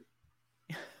Humphrey.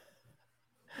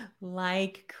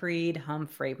 Like Creed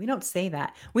Humphrey. We don't say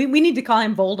that. We need to call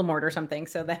him Voldemort or something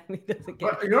so that we doesn't get.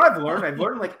 But you know what I've learned? I've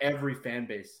learned like every fan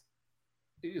base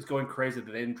is going crazy that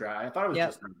they didn't draft. I thought it was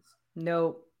just us.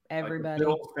 Nope. Everybody. Like the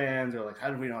Bills fans are like, how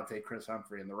did we not take Chris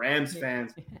Humphrey? And the Rams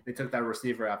fans, they took that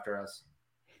receiver after us.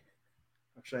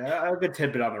 Actually, I have a good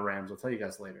tidbit on the Rams. I'll tell you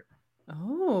guys later.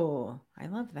 Oh, I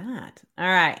love that. All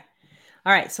right.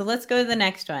 So let's go to the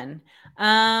next one.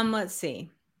 Let's see.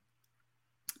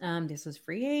 This is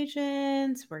free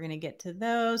agents. We're going to get to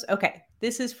those. Okay.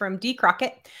 This is from D.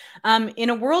 Crockett. In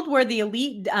a world where the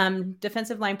elite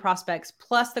defensive line prospects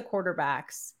plus the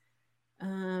quarterbacks,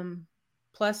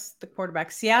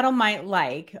 Seattle might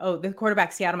like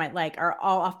are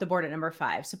all off the board at number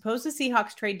 5. Suppose the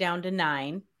Seahawks trade down to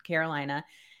 9, Carolina,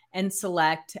 and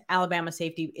select Alabama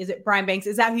safety. Is it Brian Banks?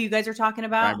 Is that who you guys are talking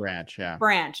about? Brian Branch, yeah.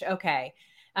 Branch, okay.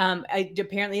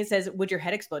 Apparently it says, would your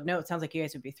head explode? No, it sounds like you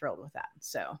guys would be thrilled with that.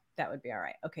 So that would be all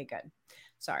right. Okay, good.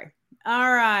 Sorry.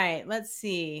 All right, let's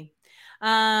see.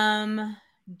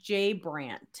 Jay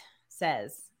Brandt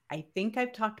says, I think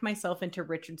I've talked myself into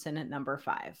Richardson at number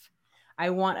 5. I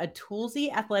want a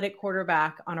toolsy athletic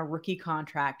quarterback on a rookie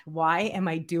contract. Why am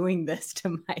I doing this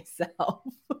to myself?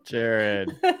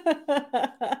 Jared,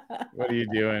 what are you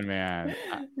doing, man?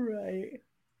 Right.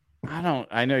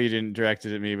 I know you didn't direct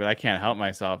it at me, but I can't help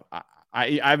myself.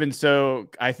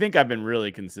 I think I've been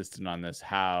really consistent on this,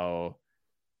 how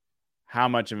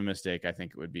much of a mistake I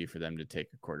think it would be for them to take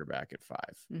a quarterback at 5.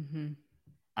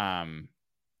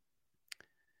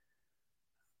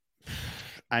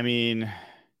 I mean,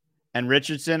 and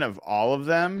Richardson, of all of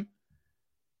them,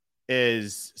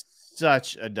 is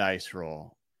such a dice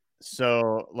roll.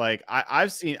 So, like, I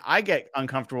get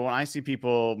uncomfortable when I see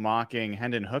people mocking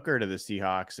Hendon Hooker to the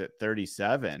Seahawks at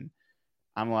 37.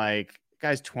 I'm like,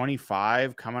 guy's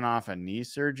 25 coming off a knee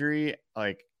surgery,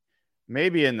 like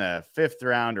maybe in the 5th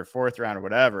round or 4th round or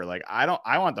whatever. Like,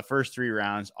 I want the first 3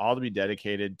 rounds all to be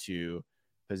dedicated to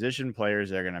position players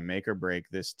that are going to make or break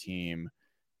this team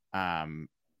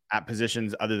at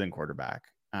positions other than quarterback.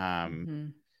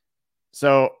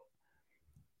 So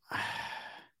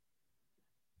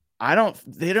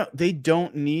they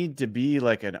don't need to be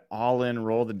like an all-in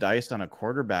roll the dice on a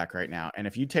quarterback right now. And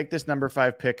if you take this number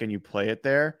 5 pick and you play it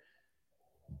there,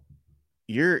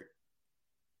 you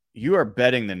are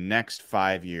betting the next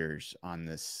 5 years on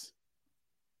this.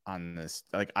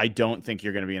 Like, I don't think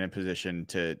you're going to be in a position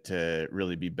to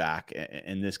really be back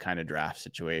in this kind of draft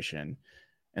situation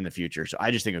in the future. So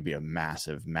I just think it would be a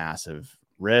massive, massive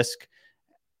risk.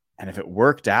 And if it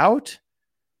worked out,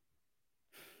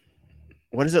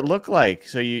 what does it look like?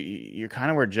 So you're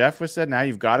kind of where Jeff was said. Now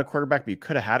you've got a quarterback, but you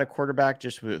could have had a quarterback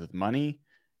just with money,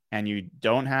 and you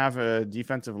don't have a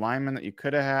defensive lineman that you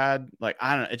could have had. Like,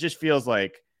 I don't know. It just feels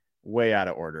like way out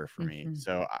of order for me.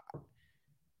 So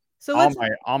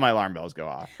all my alarm bells go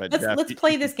off. But let's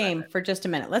play this game for just a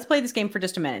minute.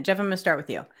 Jeff, I'm going to start with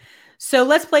you. So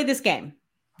let's play this game.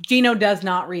 Geno does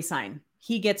not re-sign.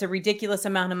 He gets a ridiculous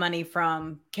amount of money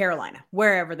from Carolina,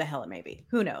 wherever the hell it may be.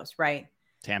 Who knows, right?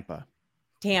 Tampa,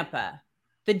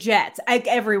 the Jets,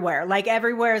 everywhere. Like,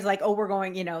 everywhere is like, oh, we're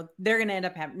going, they're going to end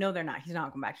up having, no, they're not. He's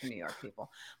not going back to New York,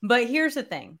 people. But here's the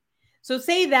thing. So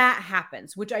say that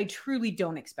happens, which I truly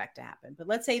don't expect to happen. But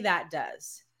let's say that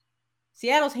does.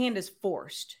 Seattle's hand is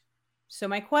forced. So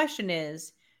my question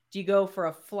is, do you go for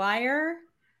a flyer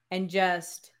and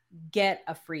just get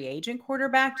a free agent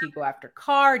quarterback? Do you go after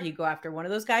Carr? Do you go after one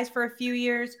of those guys for a few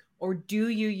years? Or do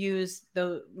you use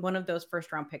one of those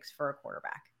first round picks for a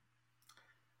quarterback?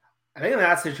 I think in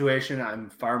that situation, I'm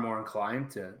far more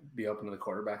inclined to be open to the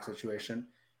quarterback situation.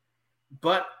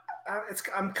 But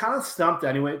I'm kind of stumped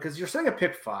anyway, because you're saying a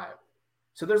pick 5.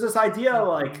 So there's this idea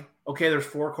like, okay, there's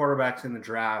 4 quarterbacks in the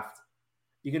draft.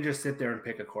 You can just sit there and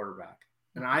pick a quarterback.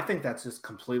 And I think that's just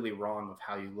completely wrong of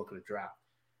how you look at a draft.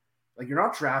 Like, you're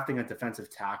not drafting a defensive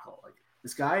tackle. Like,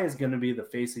 this guy is going to be the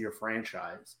face of your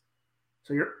franchise.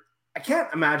 So I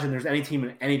can't imagine there's any team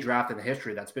in any draft in the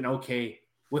history that's been okay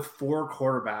with 4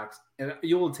 quarterbacks, and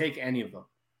you will take any of them.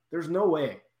 There's no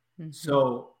way.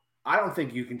 So I don't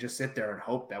think you can just sit there and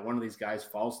hope that one of these guys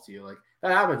falls to you. Like,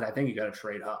 that happens, I think you got to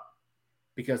trade up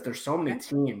because there's so many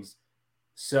teams.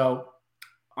 So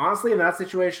honestly, in that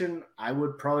situation, I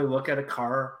would probably look at a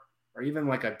Carr or even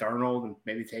like a Darnold and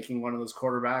maybe taking one of those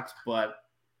quarterbacks. But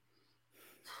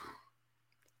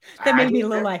that made me a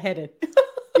little lightheaded.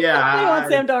 Yeah. I want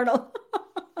Sam Darnold.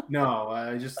 No,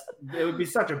 it would be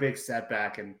such a big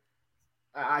setback. And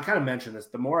I kind of mentioned this.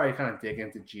 The more I kind of dig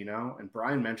into Geno, and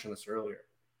Brian mentioned this earlier,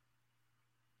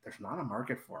 there's not a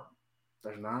market for him.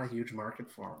 There's not a huge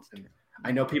market for him. And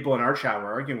I know people in our chat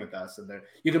were arguing with us. And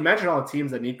you can mention all the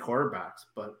teams that need quarterbacks,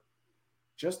 but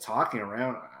just talking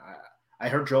around, I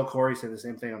heard Joel Corey say the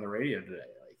same thing on the radio today.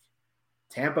 Like,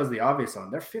 Tampa's the obvious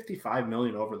one. They're $55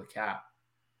 million over the cap.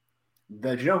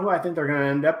 Do you know who I think they're going to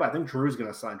end up? I think Drew's going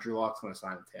to sign. Drew Lock's going to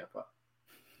sign in Tampa.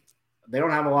 They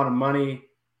don't have a lot of money.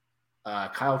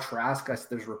 Kyle Trask,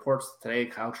 there's reports today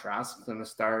Kyle Trask is going to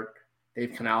start.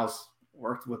 Dave Canales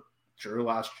worked with Drew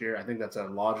last year. I think that's a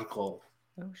logical.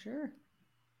 Oh, sure.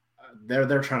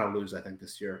 They're trying to lose, I think,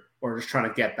 this year, or just trying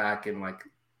to get back and like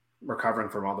recovering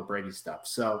from all the Brady stuff.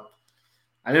 So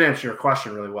I didn't answer your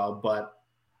question really well, but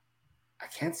I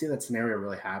can't see that scenario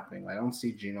really happening. I don't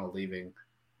see Geno leaving.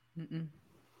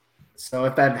 So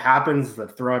if that happens, then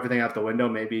throw everything out the window.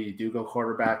 Maybe you do go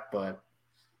quarterback, but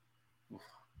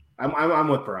I'm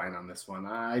with Brian on this one.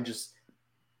 I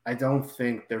don't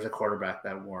think there's a quarterback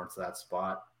that warrants that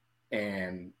spot,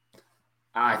 and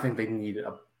I think they need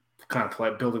a kind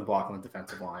of building block on the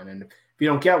defensive line. And if you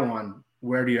don't get one,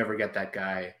 where do you ever get that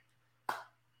guy?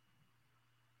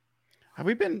 Have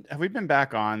we been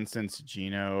back on since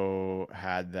Geno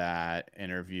had that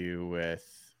interview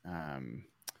with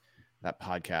that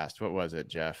podcast? What was it,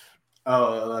 Jeff?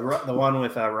 Oh, the one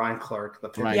with Ryan Clark.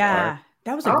 Clark.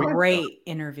 That was a great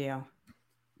interview.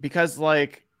 Because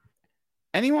like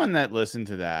anyone that listened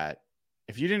to that,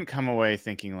 if you didn't come away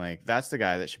thinking like that's the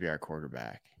guy that should be our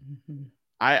quarterback,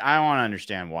 I want to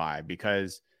understand why.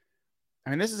 Because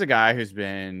I mean, this is a guy who's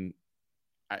been.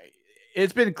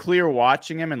 It's been clear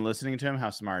watching him and listening to him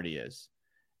how smart he is.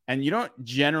 And you don't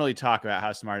generally talk about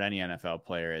how smart any NFL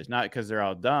player is, not because they're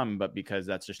all dumb, but because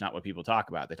that's just not what people talk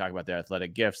about. They talk about their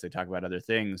athletic gifts. They talk about other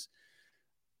things.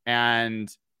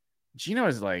 And Geno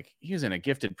is like, he was in a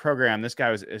gifted program. This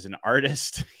guy is an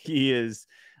artist. He has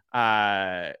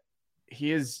been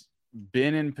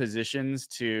in positions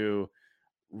to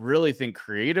really think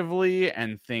creatively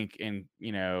and think in,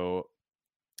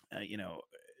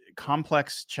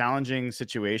 complex, challenging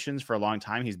situations for a long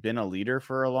time. He's been a leader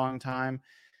for a long time.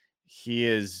 He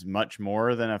is much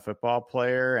more than a football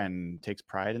player and takes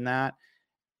pride in that.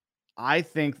 I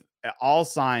think all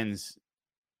signs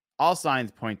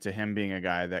point to him being a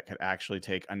guy that could actually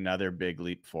take another big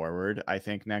leap forward, I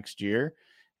think, next year.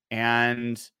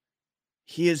 And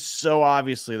he is so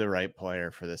obviously the right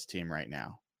player for this team right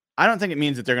now. I don't think it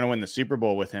means that they're going to win the Super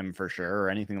Bowl with him for sure or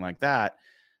anything like that.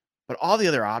 But all the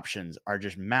other options are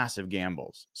just massive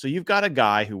gambles. So you've got a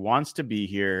guy who wants to be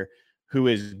here, who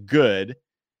is good,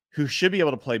 who should be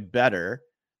able to play better,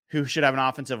 who should have an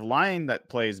offensive line that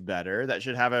plays better, that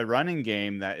should have a running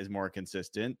game that is more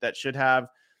consistent, that should have,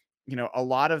 a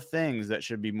lot of things that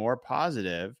should be more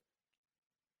positive.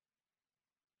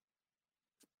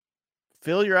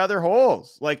 Fill your other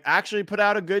holes. Like, actually put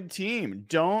out a good team.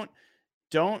 Don't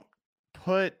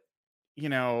put,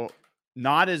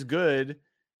 not as good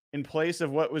in place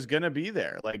of what was going to be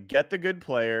there. Like, get the good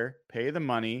player, pay the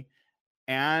money,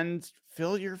 and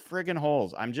fill your friggin'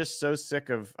 holes. I'm so sick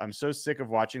of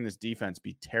watching this defense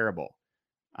be terrible.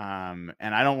 And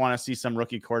I don't want to see some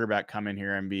rookie quarterback come in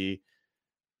here and be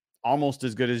almost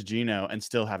as good as Geno and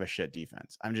still have a shit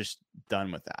defense. I'm just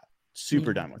done with that.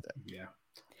 Super done with it. Yeah.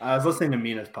 I was listening to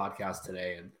Mina's podcast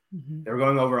today, and they were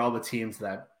going over all the teams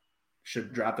that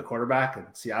should draft the quarterback, and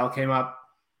Seattle came up,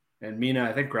 and Mina,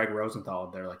 I think Greg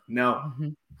Rosenthal, they're like, no,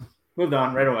 moved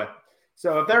on right away.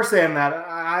 So if they're saying that,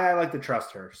 I like to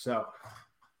trust her. So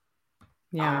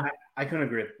yeah, I couldn't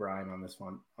agree with Brian on this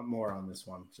one, more on this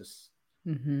one. Just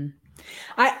one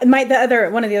of the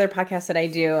other podcasts that I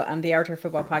do, the Our Turf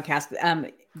Football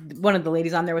podcast, one of the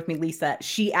ladies on there with me, Lisa,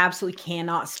 she absolutely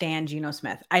cannot stand Geno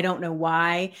Smith. I don't know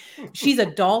why. She's a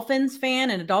Dolphins fan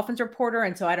and a Dolphins reporter,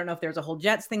 and so I don't know if there's a whole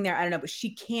Jets thing there. I don't know, but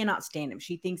she cannot stand him.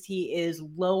 She thinks he is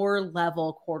lower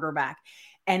level quarterback.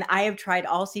 And I have tried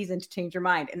all season to change her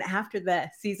mind. And after the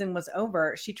season was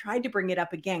over, she tried to bring it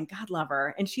up again. God love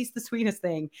her. And she's the sweetest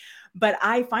thing. But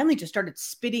I finally just started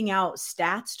spitting out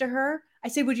stats to her. I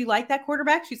said, would you like that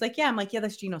quarterback? She's like, yeah. I'm like, yeah,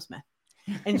 that's Geno Smith.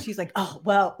 And she's like, oh,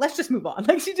 well, let's just move on.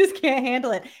 Like, she just can't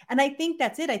handle it. And I think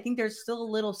that's it. I think there's still a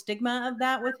little stigma of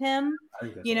that with him,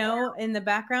 in the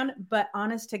background. But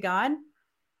honest to God,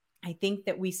 I think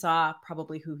that we saw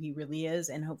probably who he really is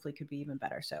and hopefully could be even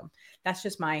better. So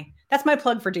that's my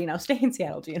plug for Geno. Stay in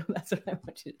Seattle, Geno. That's what I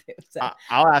want you to do. So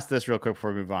I'll ask this real quick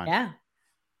before we move on. Yeah.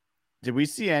 Did we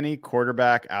see any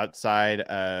quarterback outside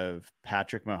of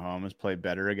Patrick Mahomes play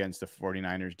better against the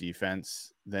 49ers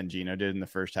defense than Geno did in the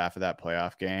first half of that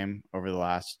playoff game over the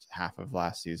last half of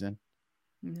last season?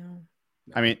 No.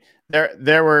 I mean,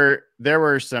 there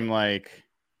were some like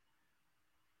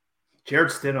Jared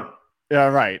Stidham. Yeah,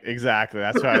 right. Exactly.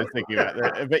 That's what I was thinking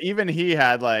about. But even he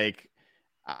had I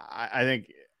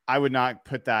think I would not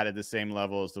put that at the same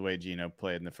level as the way Geno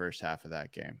played in the first half of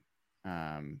that game.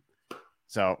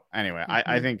 So anyway,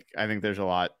 I think there's a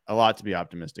lot to be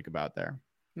optimistic about there.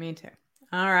 Me too.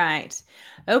 All right.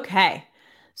 Okay.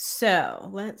 So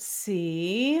let's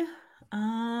see.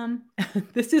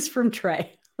 This is from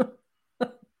Trey.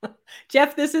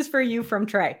 Jeff, this is for you from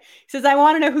Trey. He says, I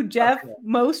want to know who Jeff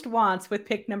most wants with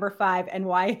pick number 5 and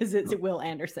why is it Will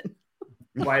Anderson?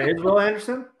 Why is Will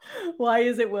Anderson? Why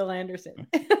is it Will Anderson?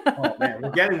 Oh, man, we're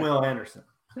getting Will Anderson.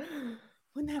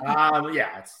 Wouldn't that be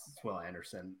yeah, it's Will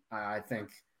Anderson. I think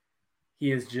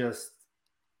he's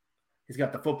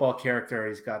got the football character.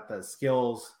 He's got the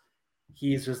skills.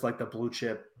 He's just like the blue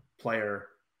chip player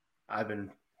I've been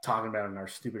talking about in our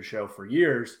stupid show for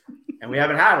years. And we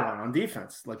haven't had one on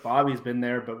defense. Like, Bobby's been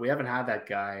there, but we haven't had that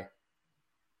guy.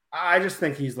 I just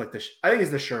think he's like I think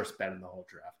he's the surest bet in the whole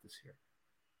draft this year.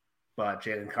 But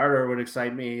Jalen Carter would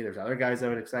excite me. There's other guys that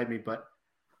would excite me, but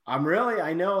I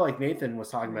know like Nathan was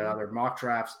talking about other mock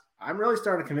drafts. I'm really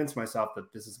starting to convince myself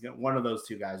that this is one of those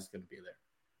two guys is going to be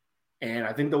there. And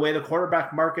I think the way the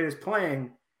quarterback market is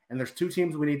playing, and there's two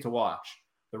teams we need to watch,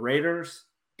 the Raiders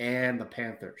and the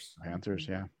Panthers.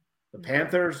 Yeah. The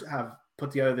Panthers have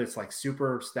put together this like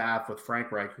super staff with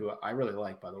Frank Reich, who I really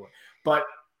like, by the way. But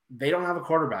they don't have a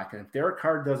quarterback. And if Derek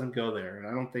Carr doesn't go there, and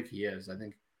I don't think he is, I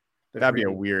think that'd be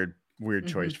a weird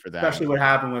choice for that. Especially what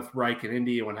happened with Reich in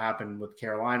Indy and what happened with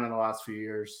Carolina in the last few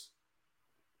years.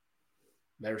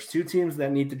 There's two teams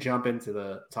that need to jump into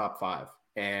the top 5.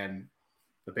 And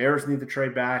the Bears need to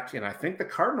trade back. And I think the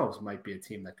Cardinals might be a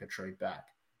team that could trade back.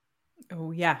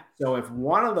 Oh, yeah. So if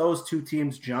one of those two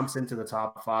teams jumps into the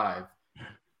top 5,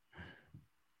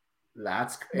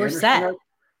 we're set.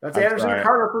 That's Anderson and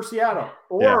Carter for Seattle.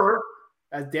 Or,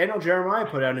 as Daniel Jeremiah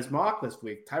put out in his mock this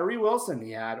week, Tyree Wilson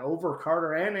he had over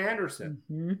Carter and Anderson.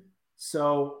 Mm-hmm.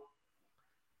 So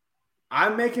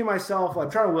I'm making myself, I'm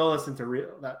trying to will this into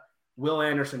that Will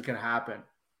Anderson can happen.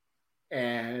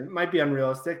 And it might be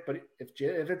unrealistic, but if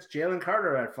it's Jalen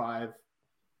Carter at 5,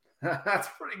 that's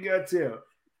pretty good too.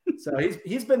 So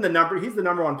he's the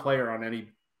number one player on any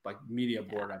like media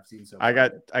board I've seen so far.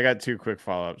 I got 2 quick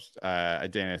follow-ups.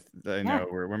 Dana, I know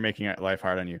we're making life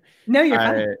hard on you. No, you're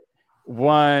fine.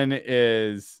 One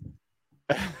is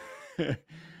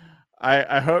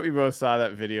I hope you both saw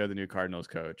that video of the new Cardinals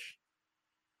coach.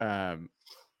 Oh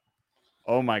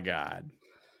my God.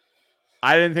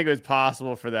 I didn't think it was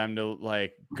possible for them to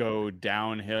like go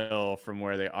downhill from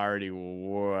where they already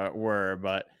were,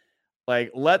 but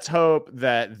like, let's hope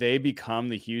that they become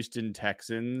the Houston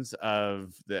Texans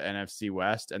of the NFC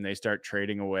West and they start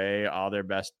trading away all their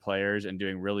best players and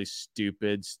doing really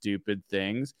stupid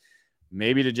things.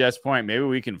 Maybe to Jeff's point, maybe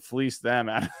we can fleece them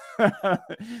out.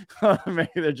 Maybe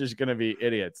they're just going to be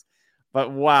idiots.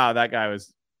 But wow, that guy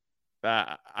was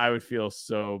I would feel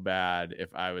so bad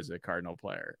if I was a Cardinal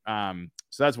player.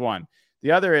 So that's one.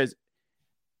 The other is,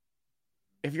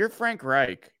 if you're Frank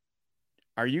Reich,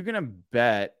 are you going to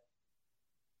bet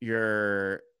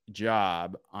your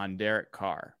job on Derek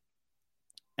Carr?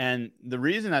 And the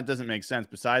reason that doesn't make sense,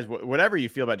 besides whatever you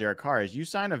feel about Derek Carr, is you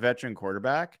sign a veteran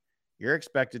quarterback, you're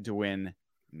expected to win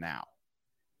now.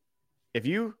 If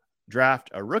you draft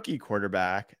a rookie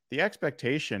quarterback, the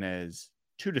expectation is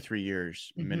 2 to 3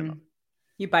 years minimum.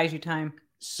 He buys you time.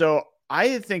 So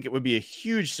I think it would be a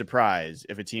huge surprise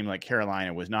if a team like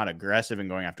Carolina was not aggressive in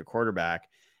going after quarterback.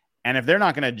 And if they're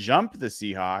not going to jump the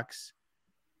Seahawks,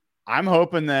 I'm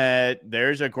hoping that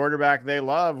there's a quarterback they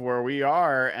love where we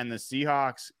are, and the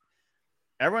Seahawks,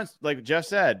 everyone's like Jeff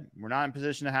said, we're not in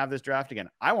position to have this draft again.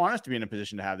 I want us to be in a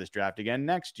position to have this draft again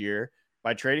next year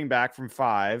by trading back from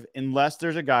 5, unless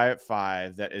there's a guy at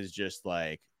 5 that is just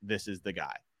like, this is the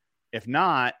guy. If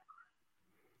not,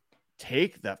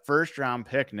 take the first round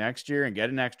pick next year and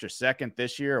get an extra second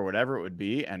this year or whatever it would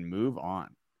be and move on.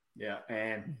 Yeah.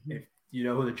 And if you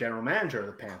know who the general manager of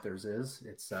the Panthers is,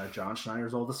 it's John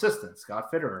Schneider's old assistant,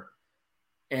 Scott Fitterer.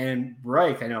 And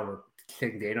Reich, I know we're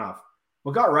taking Dana off.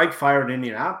 What got Reich fired in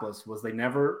Indianapolis was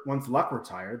once Luck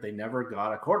retired, they never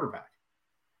got a quarterback.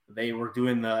 They were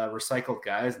doing the recycled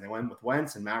guys, and they went with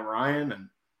Wentz and Matt Ryan, and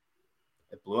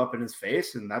it blew up in his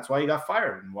face, and that's why he got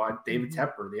fired. And why David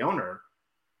Tepper, the owner,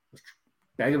 was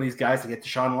begging these guys to get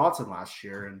Deshaun Watson last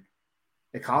year, and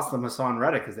it cost them Hassan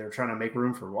Reddick because they were trying to make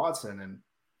room for Watson, and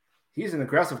he's an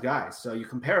aggressive guy. So you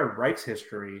compare Reich's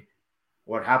history,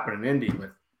 what happened in Indy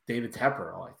with David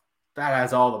Tepper, like that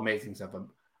has all the makings of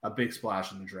a big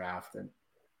splash in the draft. And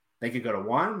they could go to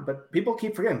 1, but people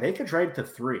keep forgetting they could trade to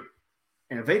 3.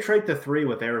 And if they trade to 3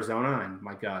 with Arizona, and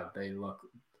my God, they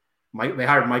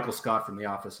hired Michael Scott from The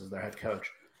Office as their head coach.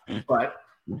 But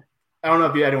I don't know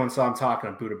if anyone saw him talking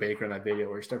to Buda Baker in that video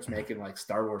where he starts making like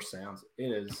Star Wars sounds.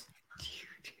 It is,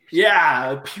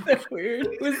 yeah, that's weird.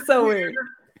 It was so weird.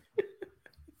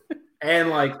 And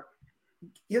like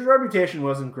his reputation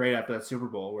wasn't great after that Super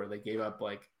Bowl where they gave up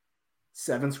like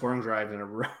 7 scoring drives in a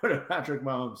row to Patrick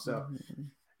Mahomes. So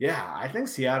yeah, I think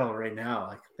Seattle right now,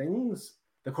 like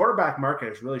the quarterback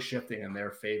market is really shifting in their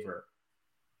favor.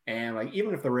 And like,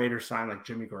 even if the Raiders sign like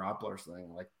Jimmy Garoppolo or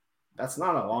something, like that's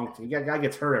not a long time. Guy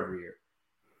gets hurt every year.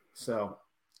 So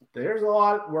there's a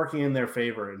lot working in their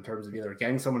favor in terms of either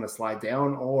getting someone to slide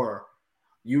down or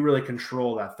you really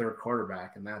control that third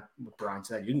quarterback. And that, what Brian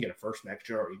said, you can get a first next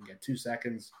year or you can get 2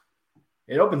 seconds.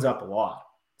 It opens up a lot.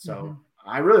 So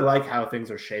I really like how things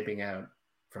are shaping out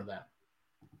for them.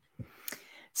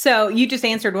 So you just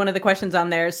answered one of the questions on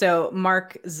there. So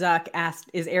Mark Zuck asked,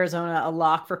 is Arizona a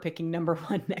lock for picking number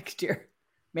 1 next year?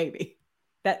 Maybe.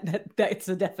 That's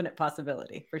a definite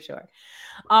possibility for sure.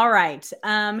 All right.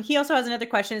 He also has another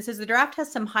question. It says the draft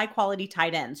has some high quality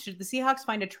tight ends. Should the Seahawks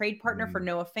find a trade partner for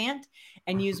Noah Fant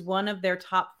and use one of their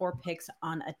top 4 picks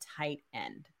on a tight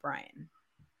end? Brian.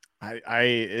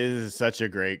 It is such a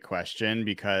great question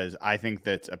because I think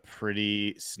that's a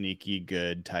pretty sneaky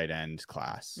good tight end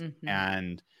class.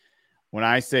 And when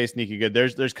I say sneaky good,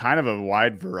 there's kind of a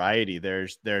wide variety.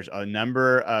 There's a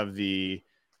number of the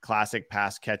classic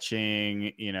pass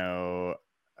catching,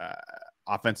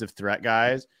 offensive threat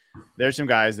guys. There's some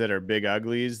guys that are big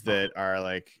uglies that are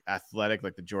like athletic,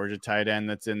 like the Georgia tight end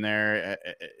that's in there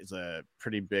is a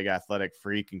pretty big athletic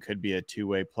freak and could be a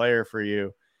 2-way player for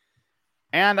you.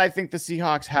 And I think the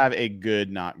Seahawks have a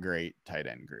good, not great tight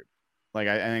end group. Like,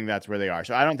 I think that's where they are.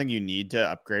 So I don't think you need to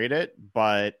upgrade it,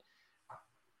 but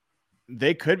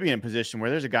they could be in a position where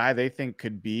there's a guy they think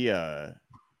could be a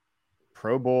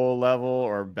Pro Bowl level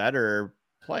or better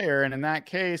player. And in that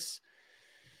case,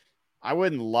 I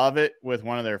wouldn't love it with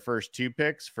one of their first 2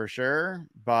 picks for sure.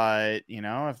 But,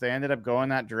 if they ended up going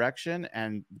that direction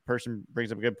and the person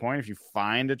brings up a good point, if you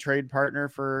find a trade partner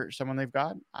for someone they've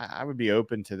got, I would be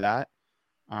open to that.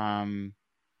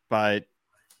 But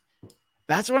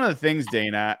that's one of the things,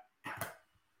 Dana.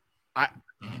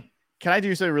 Can I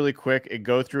do something really quick and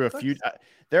go through a few?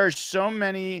 There are so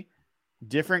many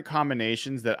different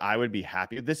combinations that I would be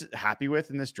happy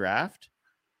with in this draft.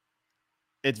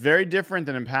 It's very different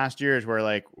than in past years where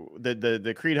like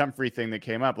the Creed Humphrey thing that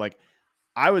came up. Like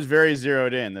I was very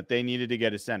zeroed in that they needed to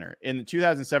get a center. In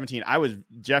 2017,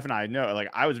 Jeff and I know, like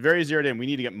I was very zeroed in. We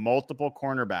need to get multiple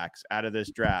cornerbacks out of this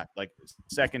draft, like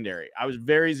secondary. I was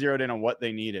very zeroed in on what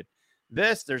they needed.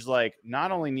 There's like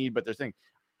not only need, but there's things.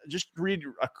 Just read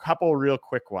a couple real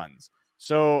quick ones.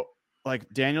 So like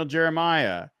Daniel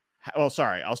Jeremiah. Well,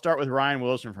 sorry. I'll start with Ryan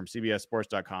Wilson from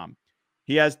CBSSports.com.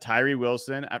 He has Tyree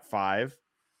Wilson at 5,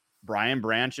 Brian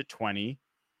Branch at 20,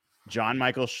 John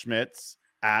Michael Schmitz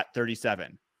at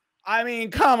 37. I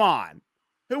mean, come on.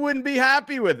 Who wouldn't be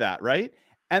happy with that, right?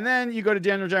 And then you go to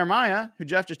Daniel Jeremiah, who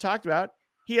Jeff just talked about.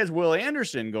 He has Will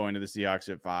Anderson going to the Seahawks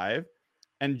at 5.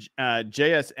 And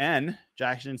JSN,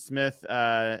 Jackson Smith,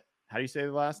 how do you say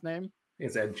the last name?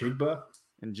 Is that Njigba?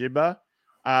 Njigba,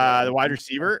 the wide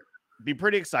receiver. Be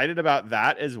pretty excited about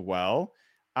that as well.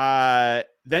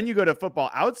 Then you go to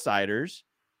Football Outsiders,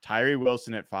 Tyree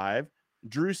Wilson at 5,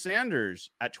 Drew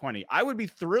Sanders at 20. I would be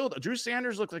thrilled. Drew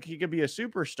Sanders looks like he could be a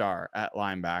superstar at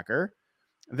linebacker.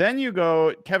 Then you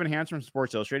go Kevin Hans from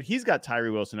Sports Illustrated. He's got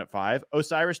Tyree Wilson at 5,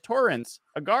 Osiris Torrance,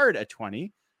 a guard at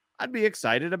 20. I'd be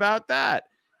excited about that.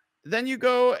 Then you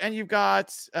go and you've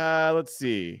got, let's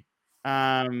see.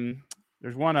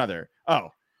 There's one other. Oh,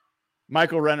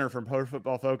 Michael Renner from Pro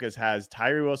Football Focus has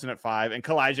Tyree Wilson at 5 and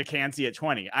Kalijah Cansey at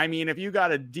 20. I mean, if you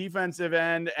got a defensive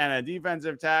end and a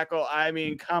defensive tackle, I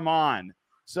mean, come on.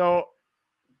 So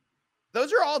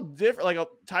those are all different. Like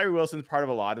Tyree Wilson's part of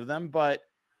a lot of them, but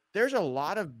there's a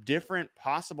lot of different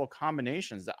possible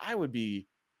combinations that I would be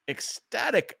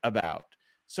ecstatic about.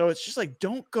 So it's just like,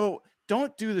 don't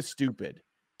do the stupid.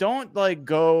 Don't like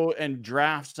go and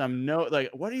draft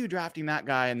what are you drafting that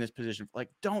guy in this position? Like,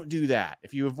 don't do that.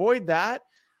 If you avoid that,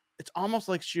 it's almost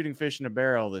like shooting fish in a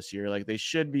barrel this year. Like they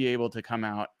should be able to come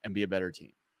out and be a better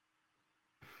team.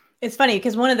 It's funny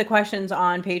because one of the questions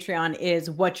on Patreon is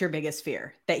what's your biggest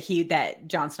fear that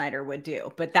John Snyder would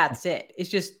do, but that's it. It's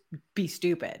just be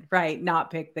stupid, right? Not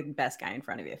pick the best guy in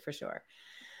front of you for sure.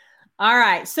 All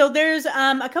right. So there's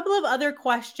a couple of other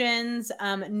questions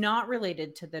not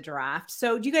related to the draft.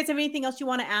 So do you guys have anything else you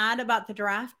want to add about the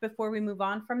draft before we move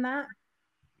on from that?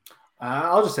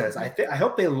 I'll just say this. I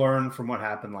hope they learn from what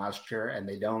happened last year and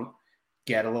they don't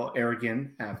get a little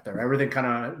arrogant after everything kind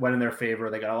of went in their favor.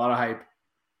 They got a lot of hype.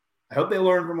 I hope they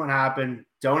learn from what happened.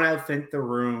 Don't outthink the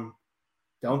room.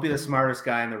 Don't be the smartest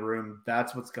guy in the room.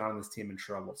 That's what's gotten this team in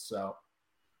trouble. So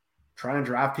trying to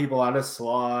draft people out of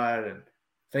slot and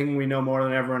thinking we know more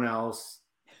than everyone else.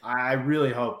 I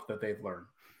really hope that they've learned.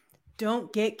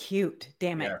 Don't get cute.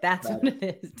 Damn it. Yeah, that's what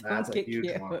it is. Don't get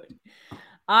cute. One.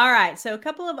 All right. So a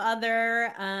couple of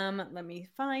other, let me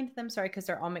find them. Sorry, because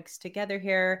they're all mixed together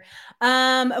here.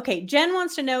 Okay. Jen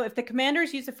wants to know if the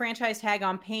Commanders use a franchise tag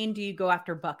on Payne, do you go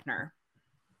after Buckner?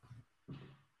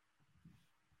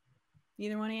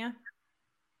 Either one of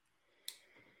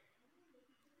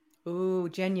you? Ooh,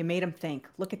 Jen, you made him think.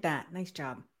 Look at that. Nice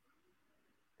job.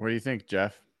 What do you think,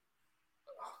 Jeff?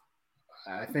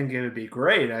 I think it would be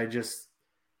great. It's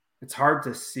hard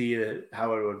to see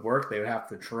how it would work. They would have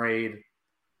to trade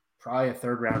probably a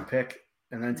 3rd round pick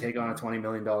and then take on a $20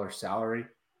 million salary.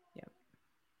 Yeah.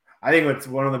 I think it's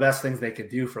one of the best things they could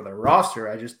do for their roster.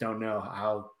 I just don't know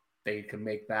how they can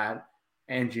make that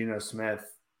and Geno Smith.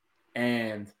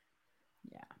 And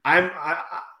yeah,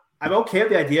 I'm okay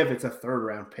with the idea if it's a 3rd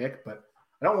round pick, but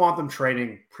I don't want them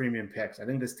trading premium picks. I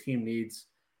think this team needs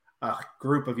a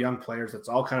group of young players that's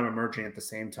all kind of emerging at the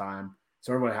same time.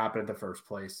 Sort of what happened in the first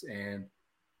place. And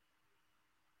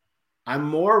I'm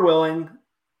more willing.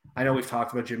 I know we've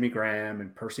talked about Jimmy Graham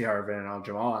and Percy Harvin and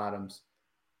Jamal Adams.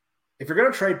 If you're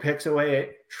going to trade picks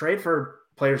away, trade for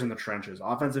players in the trenches,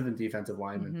 offensive and defensive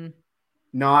linemen,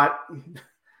 not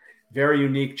very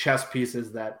unique chess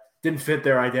pieces that didn't fit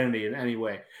their identity in any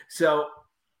way. So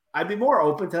I'd be more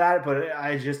open to that, but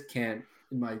I just can't,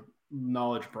 in my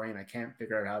knowledge brain, I can't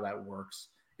figure out how that works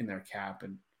in their cap.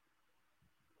 And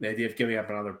the idea of giving up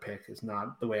another pick is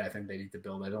not the way I think they need to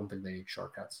build. I don't think they need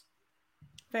shortcuts.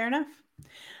 Fair enough.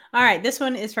 All right. This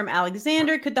one is from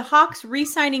Alexander. Could the Hawks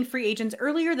re-signing free agents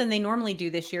earlier than they normally do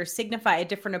this year signify a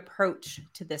different approach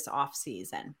to this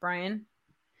offseason? Brian?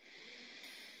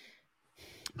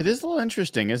 It is a little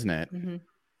interesting, isn't it? Mm-hmm.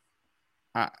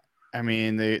 I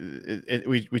mean,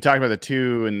 we talked about the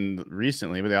two and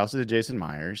recently, but they also did Jason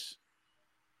Myers.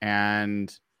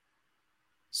 And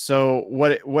so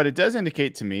what it does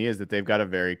indicate to me is that they've got a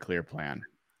very clear plan,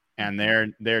 and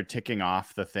they're ticking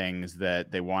off the things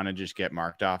that they want to just get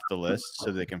marked off the list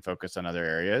so they can focus on other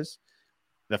areas.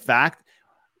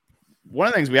 One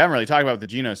of the things we haven't really talked about with the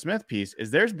Geno Smith piece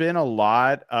is there's been a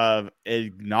lot of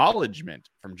acknowledgement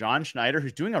from John Schneider,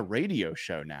 who's doing a radio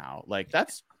show now. Like,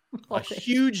 that's a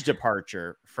huge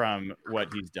departure from what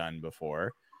he's done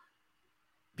before.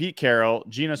 Pete Carroll,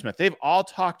 Geno Smith, they've all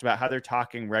talked about how they're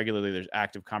talking regularly. There's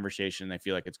active conversation. They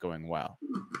feel like it's going well.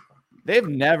 They've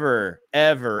never,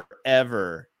 ever,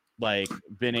 ever like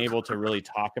been able to really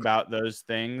talk about those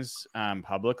things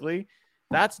publicly.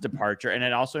 That's departure. And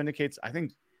it also indicates, I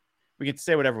think we can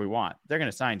say whatever we want. They're going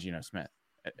to sign Geno Smith.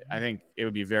 I think it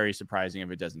would be very surprising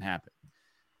if it doesn't happen.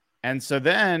 And so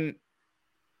then,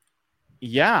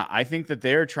 yeah, I think that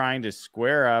they're trying to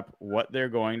square up what they're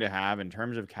going to have in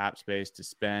terms of cap space to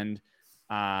spend.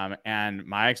 And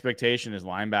my expectation is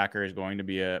linebacker is going to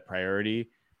be a priority.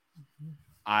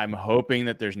 I'm hoping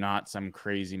that there's not some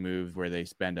crazy move where they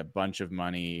spend a bunch of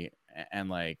money and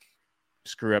like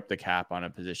screw up the cap on a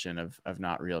position of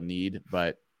not real need.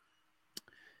 But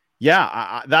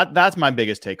yeah, that's my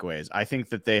biggest takeaways. I think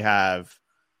that they have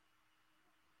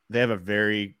a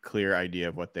very clear idea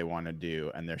of what they want to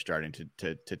do, and they're starting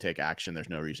to take action. There's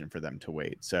no reason for them to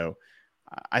wait. So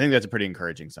I think that's a pretty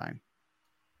encouraging sign.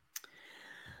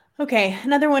 Okay,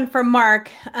 another one from Mark.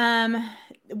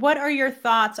 What are your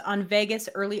thoughts on Vegas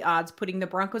early odds putting the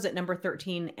Broncos at number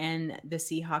 13 and the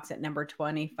Seahawks at number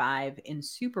 25 in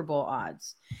Super Bowl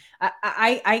odds?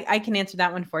 I can answer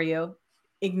that one for you.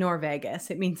 Ignore Vegas.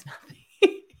 It means nothing.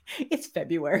 It's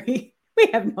February.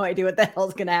 We have no idea what the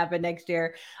hell's going to happen next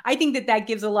year. I think that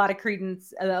gives a lot of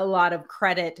credence, a lot of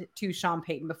credit to Sean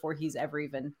Payton before he's ever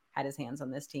even had his hands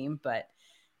on this team. But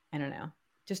I don't know.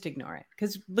 Just ignore it.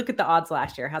 Because look at the odds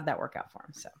last year. How'd that work out for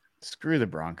him? So screw the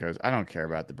Broncos. I don't care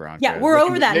about the Broncos. Yeah, we're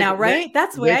over that now, right?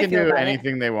 That's the way I feel about it. They can do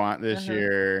anything they want this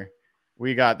year.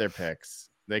 We got their picks.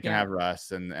 They can have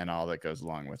Russ and all that goes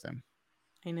along with him.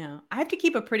 I know. I have to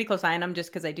keep a pretty close eye on them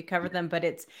just because I do cover them. But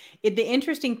the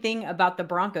interesting thing about the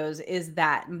Broncos is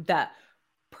that the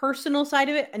personal side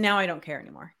of it, now I don't care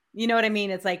anymore. You know what I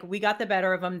mean? It's like, we got the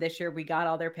better of them this year. We got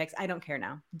all their picks. I don't care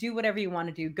now. Do whatever you want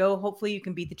to do. Go. Hopefully you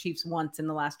can beat the Chiefs once in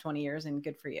the last 20 years and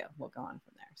good for you. We'll go on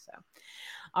from there. So,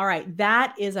 all right.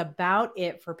 That is about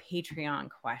it for Patreon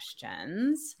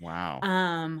questions. Wow.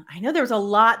 I know there was a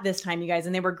lot this time, you guys,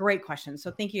 and they were great questions.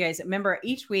 So thank you guys. Remember,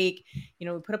 each week, we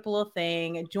put up a little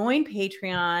thing. Join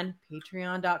Patreon,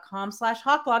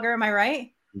 patreon.com/hawkblogger. Am I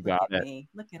right? You got it.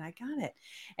 I got it.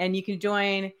 And you can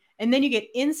join, and then you get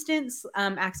instant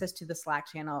access to the Slack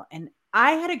channel. And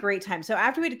I had a great time. So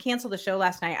after we had to cancel the show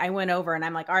last night, I went over and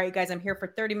I'm like, all right, guys, I'm here for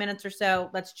 30 minutes or so.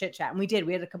 Let's chit chat. And we did.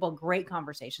 We had a couple of great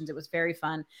conversations. It was very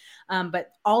fun.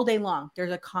 But all day long,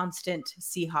 there's a constant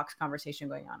Seahawks conversation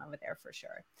going on over there for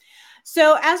sure.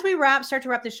 So as we start to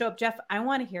wrap the show up, Jeff, I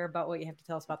want to hear about what you have to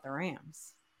tell us about the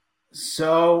Rams.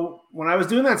 So when I was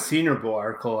doing that Senior Bowl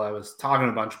article, I was talking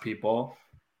to a bunch of people.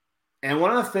 And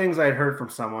one of the things I heard from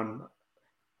someone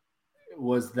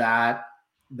was that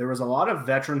there was a lot of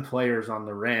veteran players on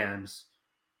the Rams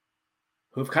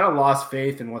who've kind of lost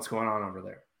faith in what's going on over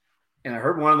there. And I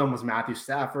heard one of them was Matthew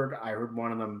Stafford. I heard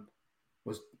one of them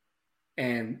was,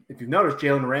 and if you've noticed,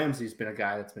 Jalen Ramsey's been a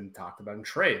guy that's been talked about in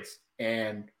trades.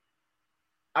 And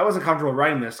I wasn't comfortable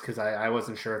writing this because I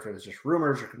wasn't sure if it was just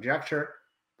rumors or conjecture.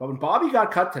 But when Bobby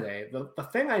got cut today, the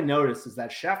thing I noticed is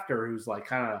that Schefter, who's like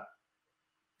kind of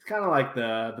like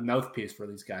the mouthpiece for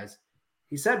these guys,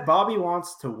 he said Bobby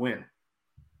wants to win.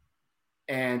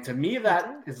 And to me,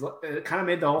 it kind of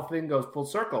made the whole thing go full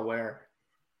circle where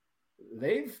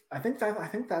I think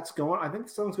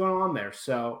something's going on there.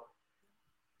 So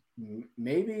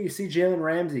maybe you see Jalen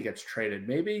Ramsey gets traded.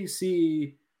 Maybe you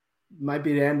see might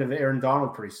be the end of Aaron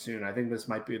Donald pretty soon. I think this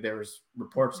might be, there was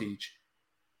reports each.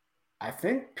 I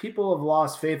think people have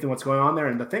lost faith in what's going on there.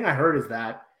 And the thing I heard is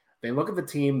that they look at the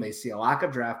team, they see a lack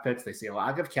of draft picks, they see a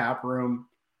lack of cap room,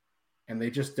 and they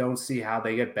just don't see how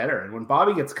they get better. And when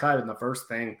Bobby gets cut, and the first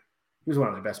thing, he was one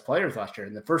of their best players last year,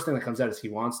 and the first thing that comes out is he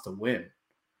wants to win.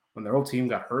 When their whole team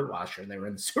got hurt last year and they were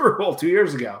in the Super Bowl 2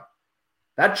 years ago,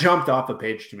 that jumped off the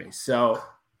page to me. So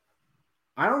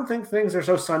I don't think things are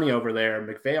so sunny over there.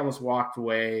 McVay almost walked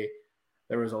away.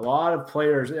 There was a lot of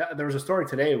players. There was a story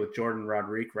today with Jordan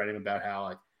Rodriguez writing about how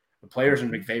like the players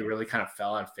and McVay really kind of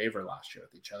fell out of favor last year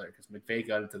with each other because McVay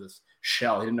got into this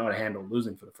shell. He didn't know how to handle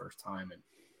losing for the first time. And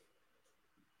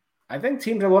I think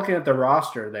teams are looking at the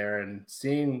roster there and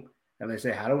seeing, and they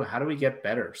say, how do we get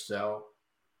better? So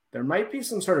there might be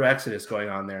some sort of exodus going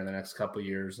on there in the next couple of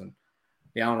years. And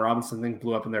the Allen Robinson thing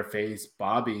blew up in their face.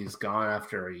 Bobby's gone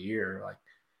after a year. Like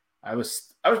I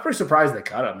was pretty surprised they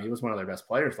cut him. He was one of their best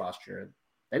players last year.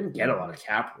 They didn't get a lot of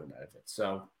cap room out of it.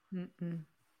 So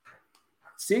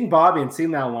seeing Bobby and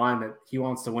seeing that line that he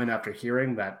wants to win after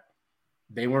hearing that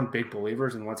they weren't big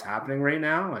believers in what's happening right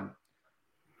now. And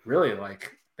really,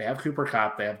 like, they have Cooper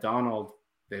Kupp, they have Donald,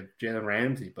 they have Jalen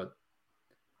Ramsey, but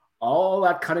all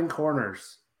that cutting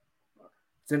corners,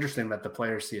 it's interesting that the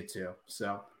players see it too.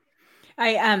 So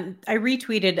I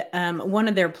retweeted one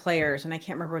of their players, and I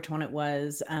can't remember which one it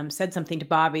was, said something to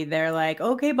Bobby. They're like,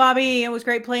 okay, Bobby, it was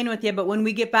great playing with you, but when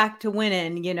we get back to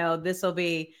winning, this will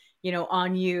be,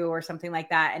 on you or something like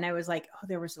that. And I was like, oh,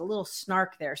 there was a little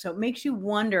snark there. So it makes you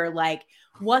wonder, like,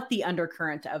 what the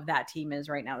undercurrent of that team is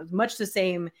right now. It's much the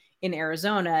same in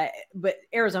Arizona, but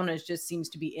Arizona just seems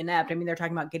to be inept. I mean, they're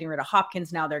talking about getting rid of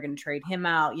Hopkins now. They're going to trade him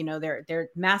out. They're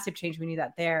massive change. We knew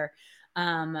that there.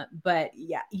 But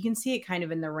yeah, you can see it kind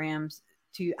of in the Rams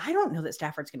too. I don't know that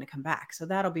Stafford's going to come back. So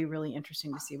that'll be really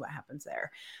interesting to see what happens there.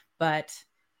 But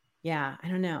yeah, I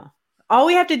don't know. All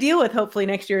we have to deal with hopefully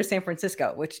next year is San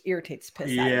Francisco, which irritates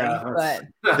piss out of me.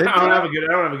 But I don't have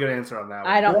a good answer on that one.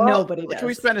 I don't know, but it does. Can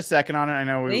we spend a second on it? I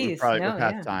know we're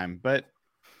past time, but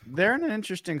they're in an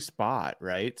interesting spot,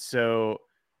 right? So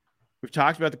we've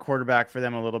talked about the quarterback for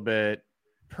them a little bit.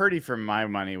 Purdy, for my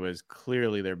money, was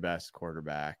clearly their best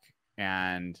quarterback.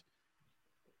 And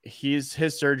his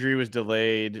surgery was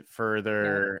delayed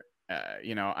further.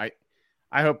 Yeah.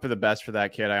 I hope for the best for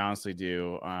that kid. I honestly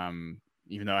do.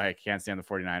 Even though I can't stand the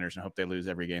 49ers and hope they lose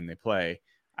every game they play.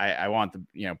 I want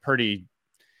Purdy.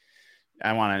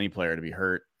 I want any player to be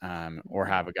hurt or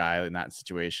have a guy in that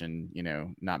situation,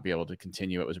 not be able to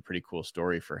continue. It was a pretty cool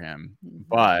story for him,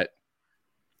 but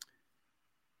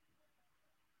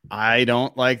I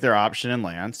don't like their option in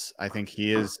Lance. I think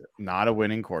he is not a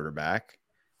winning quarterback.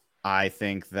 I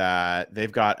think that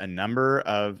they've got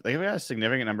a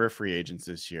significant number of free agents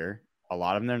this year. A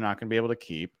lot of them they're not going to be able to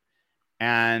keep.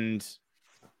 And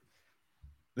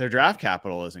their draft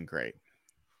capital isn't great.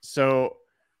 So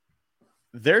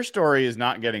their story is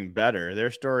not getting better. Their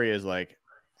story is like,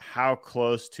 how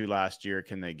close to last year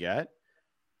can they get?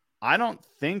 I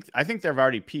think they've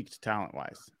already peaked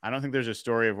talent-wise. I don't think there's a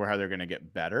story of how they're going to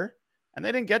get better. And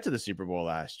they didn't get to the Super Bowl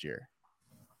last year.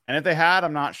 And if they had,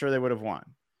 I'm not sure they would have won.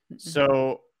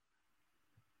 So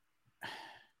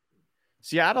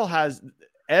Seattle has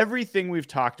everything we've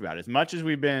talked about. As much as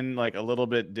we've been like a little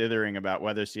bit dithering about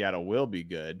whether Seattle will be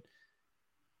good,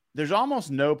 there's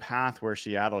almost no path where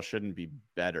Seattle shouldn't be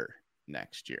better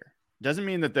next year. Doesn't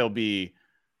mean that they'll be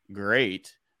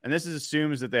great. And this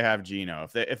assumes that they have Geno.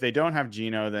 If they don't have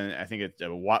Geno, then I think it's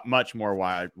a much more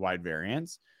wide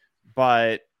variance.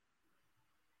 But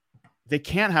they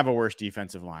can't have a worse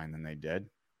defensive line than they did.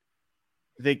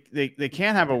 They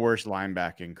can't have a worse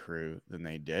linebacking crew than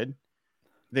they did.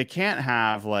 They can't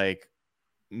have like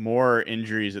more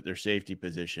injuries at their safety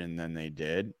position than they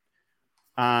did.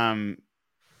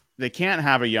 They can't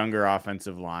have a younger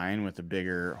offensive line with the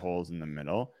bigger holes in the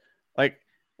middle. Like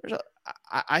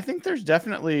I think there's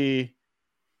a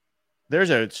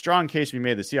strong case to be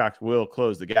made. The Seahawks will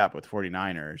close the gap with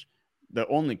 49ers. The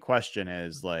only question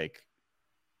is like,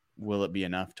 will it be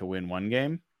enough to win one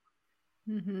game?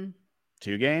 2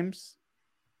 games?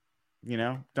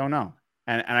 Don't know.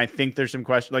 And I think there's some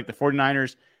question. Like the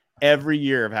 49ers every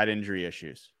year have had injury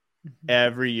issues.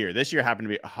 Every year. This year happened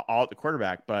to be all at the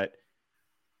quarterback, but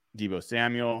Deebo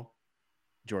Samuel,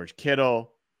 George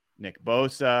Kittle, Nick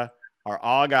Bosa are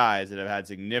all guys that have had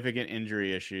significant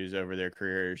injury issues over their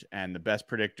careers. And the best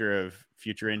predictor of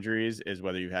future injuries is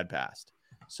whether you've had past.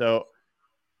 So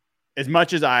as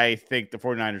much as I think the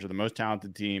 49ers are the most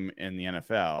talented team in the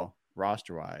NFL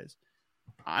roster-wise,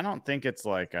 I don't think it's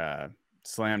like a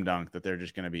slam dunk that they're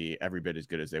just going to be every bit as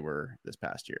good as they were this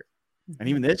past year. And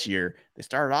even this year, they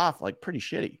started off like pretty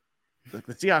shitty. The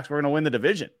Seahawks were going to win the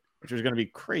division, which was going to be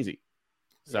crazy.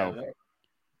 So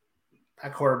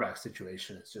that quarterback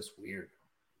situation is just weird.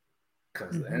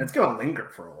 And it's going to linger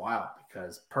for a while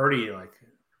because Purdy, like,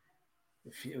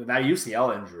 that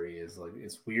UCL injury is like,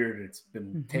 it's weird. It's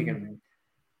been taken.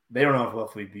 They don't know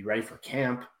if we'd be ready for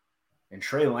camp. And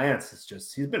Trey Lance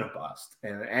is he's been a bust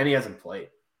and he hasn't played.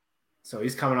 So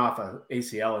he's coming off an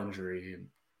ACL injury and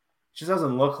just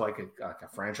doesn't look like a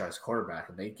franchise quarterback.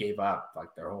 And they gave up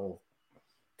like their whole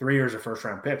 3 years of first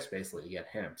round picks basically to get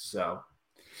him. So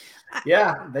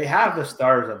yeah, they have the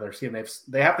stars of their team.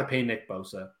 They have to pay Nick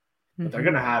Bosa, but they're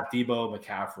going to have Deebo,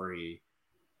 McCaffrey,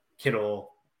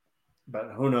 Kittle,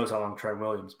 but who knows how long Trent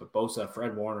Williams, but Bosa,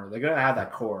 Fred Warner, they're going to have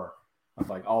that core of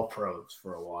like all pros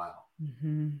for a while.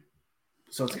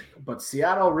 But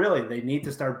Seattle, really, they need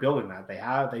to start building that.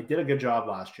 They did a good job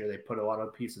last year. They put a lot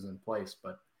of pieces in place,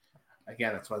 but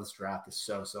again, that's why this draft is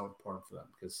so important for them,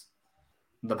 because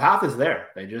the path is there.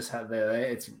 They just have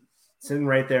it's sitting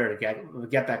right there to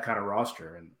get that kind of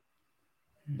roster, and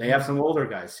they have some older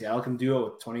guys. Seattle can do it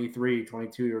with 23,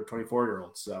 22, or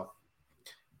 24-year-olds. So.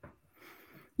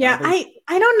 Yeah,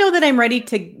 I don't know that I'm ready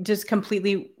to just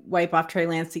completely wipe off Trey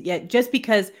Lance yet, just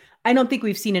because I don't think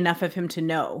we've seen enough of him to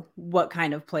know what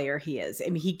kind of player he is. I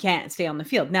mean, he can't stay on the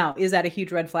field. Now, is that a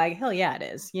huge red flag? Hell yeah, it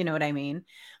is. You know what I mean?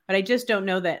 But I just don't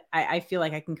know that I feel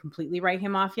like I can completely write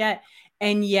him off yet.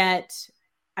 And yet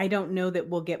I don't know that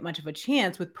we'll get much of a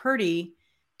chance with Purdy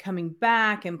coming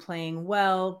back and playing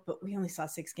well, but we only saw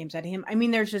 6 games out of him. I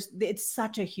mean, it's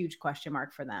such a huge question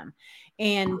mark for them.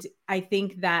 And I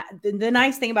think that the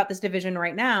nice thing about this division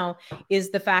right now is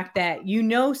the fact that,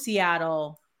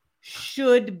 Seattle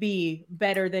should be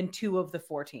better than 2 of the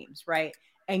 4 teams, right?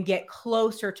 And get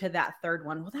closer to that third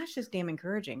one. Well, that's just damn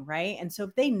encouraging, right? And so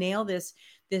if they nail this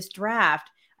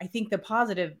draft, I think the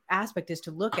positive aspect is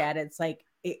to look at it. It's like,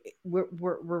 we're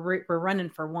running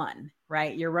for 1,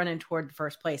 right? You're running toward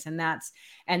first place, and that's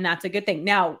a good thing.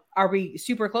 Now, are we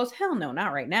super close? Hell no,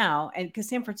 not right now. And because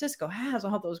San Francisco has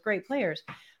all those great players,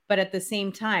 but at the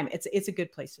same time, it's a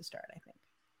good place to start, I think.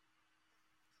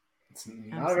 It's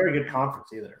not a very good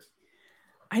conference either.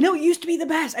 I know it used to be the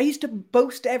best. I used to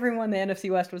boast to everyone the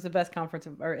NFC West was the best conference,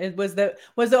 or it was the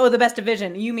best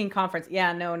division. You mean conference?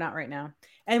 Yeah, no, not right now.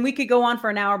 And we could go on for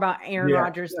an hour about Aaron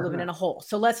Rodgers living in a hole.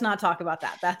 So let's not talk about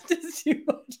that. That's just too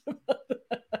much.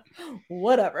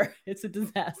 Whatever. It's a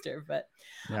disaster. But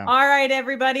all right,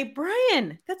 everybody.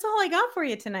 Brian, that's all I got for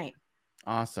you tonight.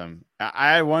 Awesome.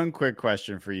 I had one quick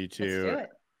question for you too. Let's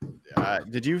do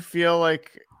it. Did you feel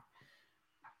like,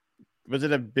 was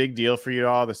it a big deal for you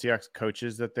all, the Seahawks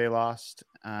coaches that they lost,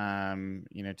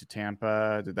 to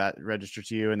Tampa? Did that register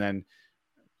to you? And then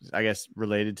I guess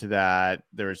related to that,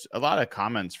 there's a lot of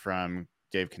comments from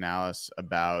Dave Canales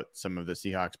about some of the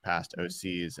Seahawks past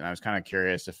OCs. And I was kind of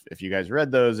curious if you guys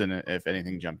read those and if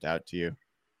anything jumped out to you.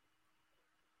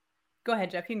 Go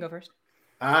ahead, Jeff. You can go first.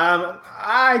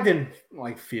 I didn't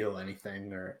feel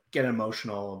anything or get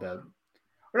emotional about,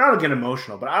 or not get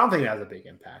emotional, but I don't think it has a big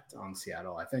impact on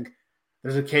Seattle. I think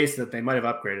there's a case that they might have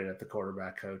upgraded at the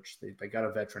quarterback coach. They got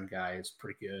a veteran guy who's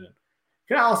pretty good. And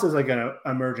Canales is like an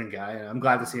emerging guy, and I'm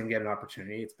glad to see him get an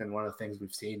opportunity. It's been one of the things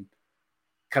we've seen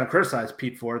kind of criticize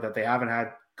Pete for, that they haven't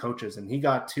had coaches, and he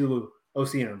got 2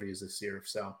 OC interviews this year.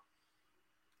 So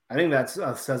I think that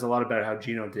says a lot about how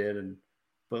Gino did.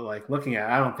 But looking at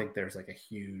it, I don't think there's a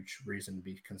huge reason to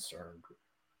be concerned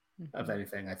of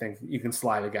anything. I think you can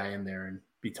slide a guy in there and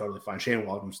be totally fine. Shane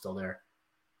Waldron's still there.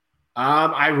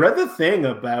 I read the thing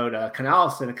about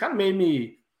Canales, and it kind of made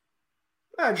me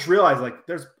just realize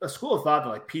there's a school of thought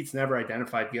that Pete's never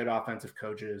identified good offensive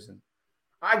coaches, and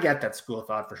I get that school of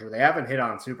thought for sure. They haven't hit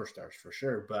on superstars for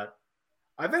sure, but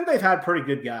I think they've had pretty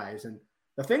good guys, and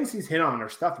the things he's hit on are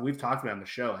stuff we've talked about on the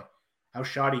show, like how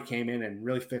Shoddy came in and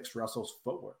really fixed Russell's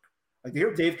footwork. To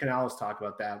hear Dave Canales talk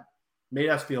about that made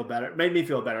me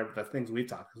feel better with the things we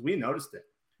talked, because we noticed it.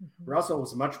 Mm-hmm. Russell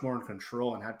was much more in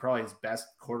control and had probably his best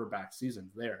quarterback season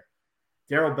there.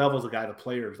 Darrell Bevell's a guy the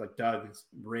players like Doug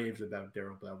raves about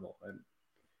Darrell Bevell. And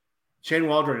Shane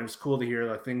Waldron, it was cool to hear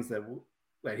the things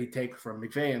that he take from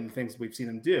McVay and the things we've seen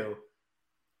him do.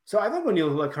 So I think when you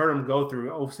heard him go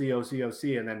through OC,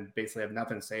 and then basically have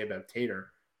nothing to say about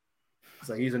Tater,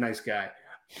 it's he's a nice guy.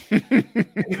 Kind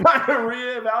of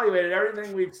reevaluated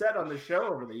everything we've said on the show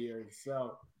over the years.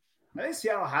 So I think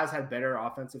Seattle has had better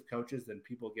offensive coaches than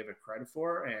people give it credit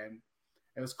for, and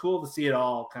it was cool to see it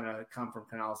all kind of come from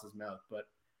Canales' mouth. But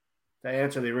to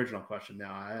answer the original question, no,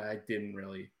 I'm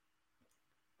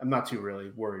not too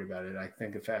really worried about it. I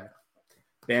think, in fact,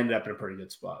 they ended up in a pretty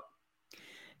good spot.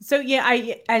 So,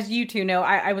 as you two know,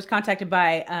 I was contacted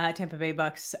by Tampa Bay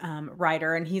Bucks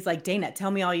writer, and he's like, Dana,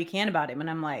 tell me all you can about him. And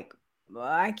I'm like, well,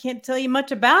 I can't tell you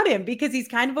much about him because he's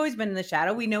kind of always been in the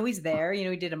shadow. We know he's there.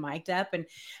 He did a mic'd up, and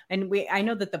I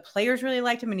know that the players really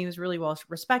liked him and he was really well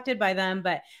respected by them,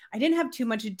 but I didn't have too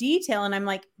much detail. And I'm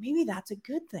like, maybe that's a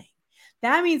good thing.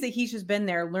 That means that he's just been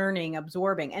there learning,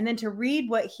 absorbing. And then to read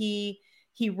what he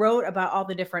wrote about all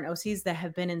the different OCs that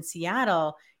have been in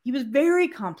Seattle, he was very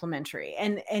complimentary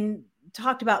and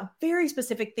talked about very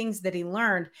specific things that he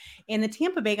learned. And the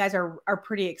Tampa Bay guys are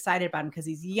pretty excited about him because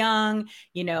he's young,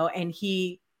 and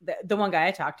the one guy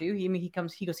I talked to, he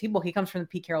comes from the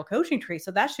Pete Carroll coaching tree. So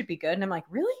that should be good. And I'm like,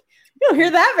 really? You don't hear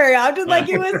that very often.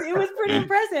 It was pretty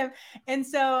impressive. And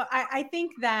so I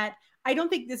think that I don't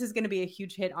think this is going to be a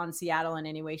huge hit on Seattle in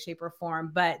any way, shape, or form,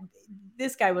 but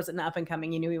this guy was an up and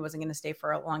coming. You knew he wasn't going to stay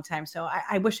for a long time. So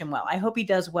I wish him well. I hope he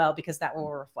does well because that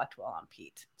will reflect well on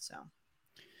Pete. So,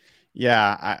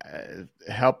 yeah,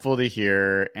 helpful to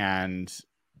hear. And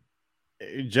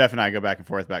Jeff and I go back and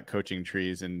forth about coaching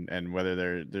trees and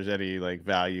whether there's any like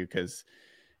value because,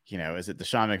 you know, is it the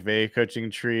Sean McVay coaching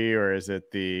tree or is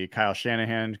it the Kyle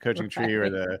Shanahan coaching tree or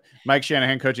the Mike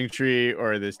Shanahan coaching tree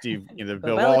or the the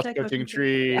Bill Walsh coaching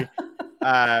tree?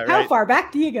 Yeah. How far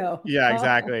back do you go? Yeah,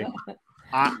 exactly.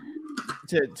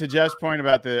 To Jeff's point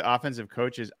about the offensive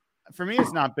coaches, for me,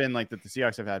 it's not been like that the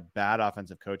Seahawks have had bad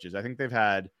offensive coaches. I think they've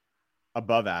had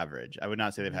above average. I would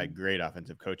not say they've had great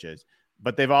offensive coaches.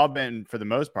 But they've all been, for the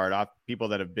most part, people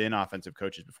that have been offensive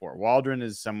coaches before. Waldron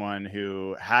is someone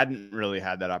who hadn't really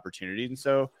had that opportunity. And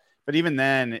so, but even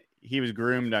then, he was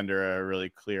groomed under a really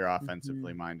clear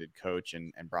offensively minded coach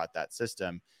and brought that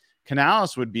system.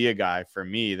 Canales would be a guy for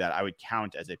me that I would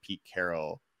count as a Pete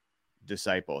Carroll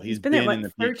disciple. He's been in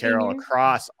the Pete Carroll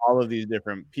across all of these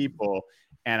different people.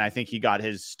 And I think he got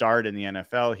his start in the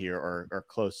NFL here or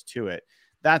close to it.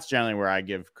 That's generally where I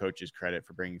give coaches credit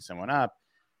for bringing someone up.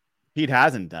 Pete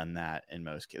hasn't done that in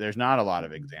most cases. There's not a lot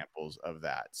of examples of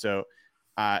that. So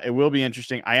it will be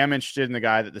interesting. I am interested in the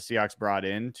guy that the Seahawks brought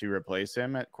in to replace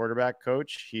him at quarterback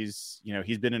coach. He's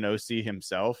been an OC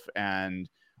himself and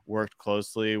worked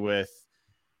closely with,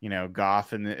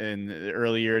 Goff in the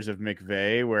early years of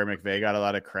McVay, where McVay got a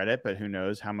lot of credit, but who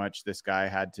knows how much this guy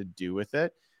had to do with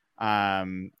it.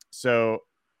 So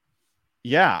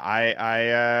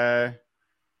yeah,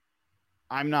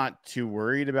 I'm not too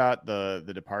worried about the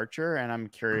departure, and I'm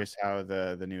curious how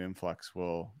the new influx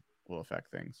will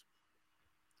affect things.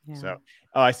 Yeah. So,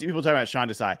 I see people talking about Sean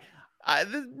Desai.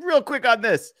 Real quick on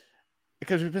this,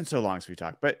 because we've been so long since we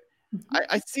talked, but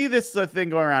I see this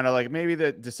thing going around of like maybe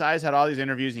the Desai's had all these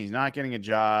interviews and he's not getting a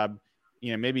job.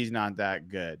 Maybe he's not that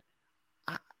good.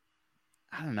 I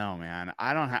don't know, man.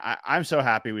 I'm so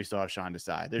happy we still have Sean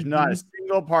Desai. There's not a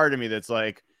single part of me that's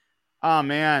like, oh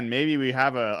man, maybe we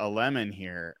have a lemon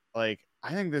here. Like,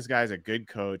 I think this guy's a good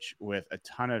coach with a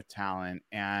ton of talent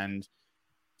and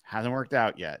hasn't worked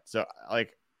out yet. So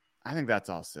like, I think that's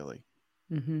all silly.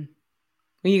 Mm-hmm.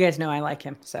 Well, you guys know I like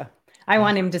him. So I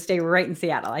want him to stay right in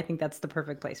Seattle. I think that's the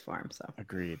perfect place for him. So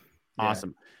agreed. Yeah.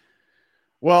 Awesome.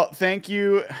 Well, thank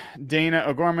you, Dana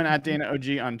O'Gorman at Dana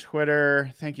OG on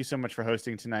Twitter. Thank you so much for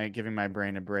hosting tonight, giving my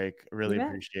brain a break. Really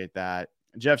appreciate that.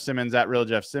 Jeff Simmons at Real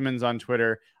Jeff Simmons on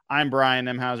Twitter. I'm Brian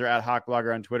Nemhauser at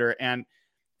Hawkblogger on Twitter. And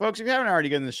folks, if you haven't already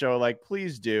gotten the show, like,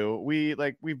 please do.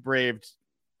 We've braved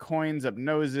coins up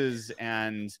noses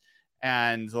and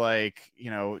like,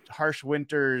 harsh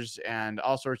winters and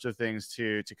all sorts of things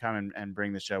to come and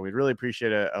bring the show. We'd really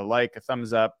appreciate a like, a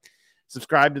thumbs up,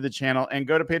 subscribe to the channel, and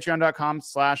go to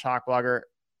patreon.com/Hawkblogger.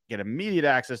 Get immediate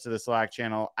access to the Slack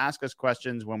channel. Ask us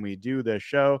questions when we do the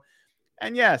show.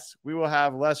 And yes, we will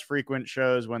have less frequent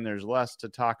shows when there's less to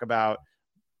talk about.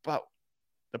 But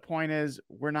the point is,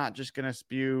 we're not just going to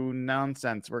spew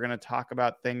nonsense. We're going to talk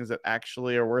about things that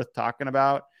actually are worth talking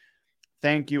about.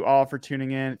 Thank you all for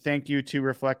tuning in. Thank you to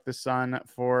Reflect the Sun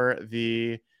for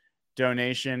the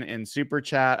donation in Super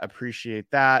Chat. Appreciate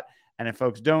that. And if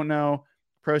folks don't know,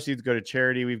 proceeds go to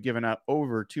charity. We've given up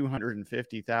over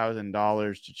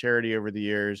 $250,000 to charity over the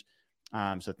years.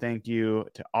 So thank you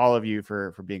to all of you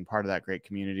for being part of that great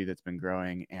community that's been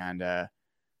growing. And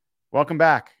welcome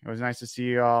back. It was nice to see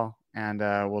you all. And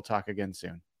we'll talk again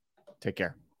soon. Take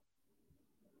care.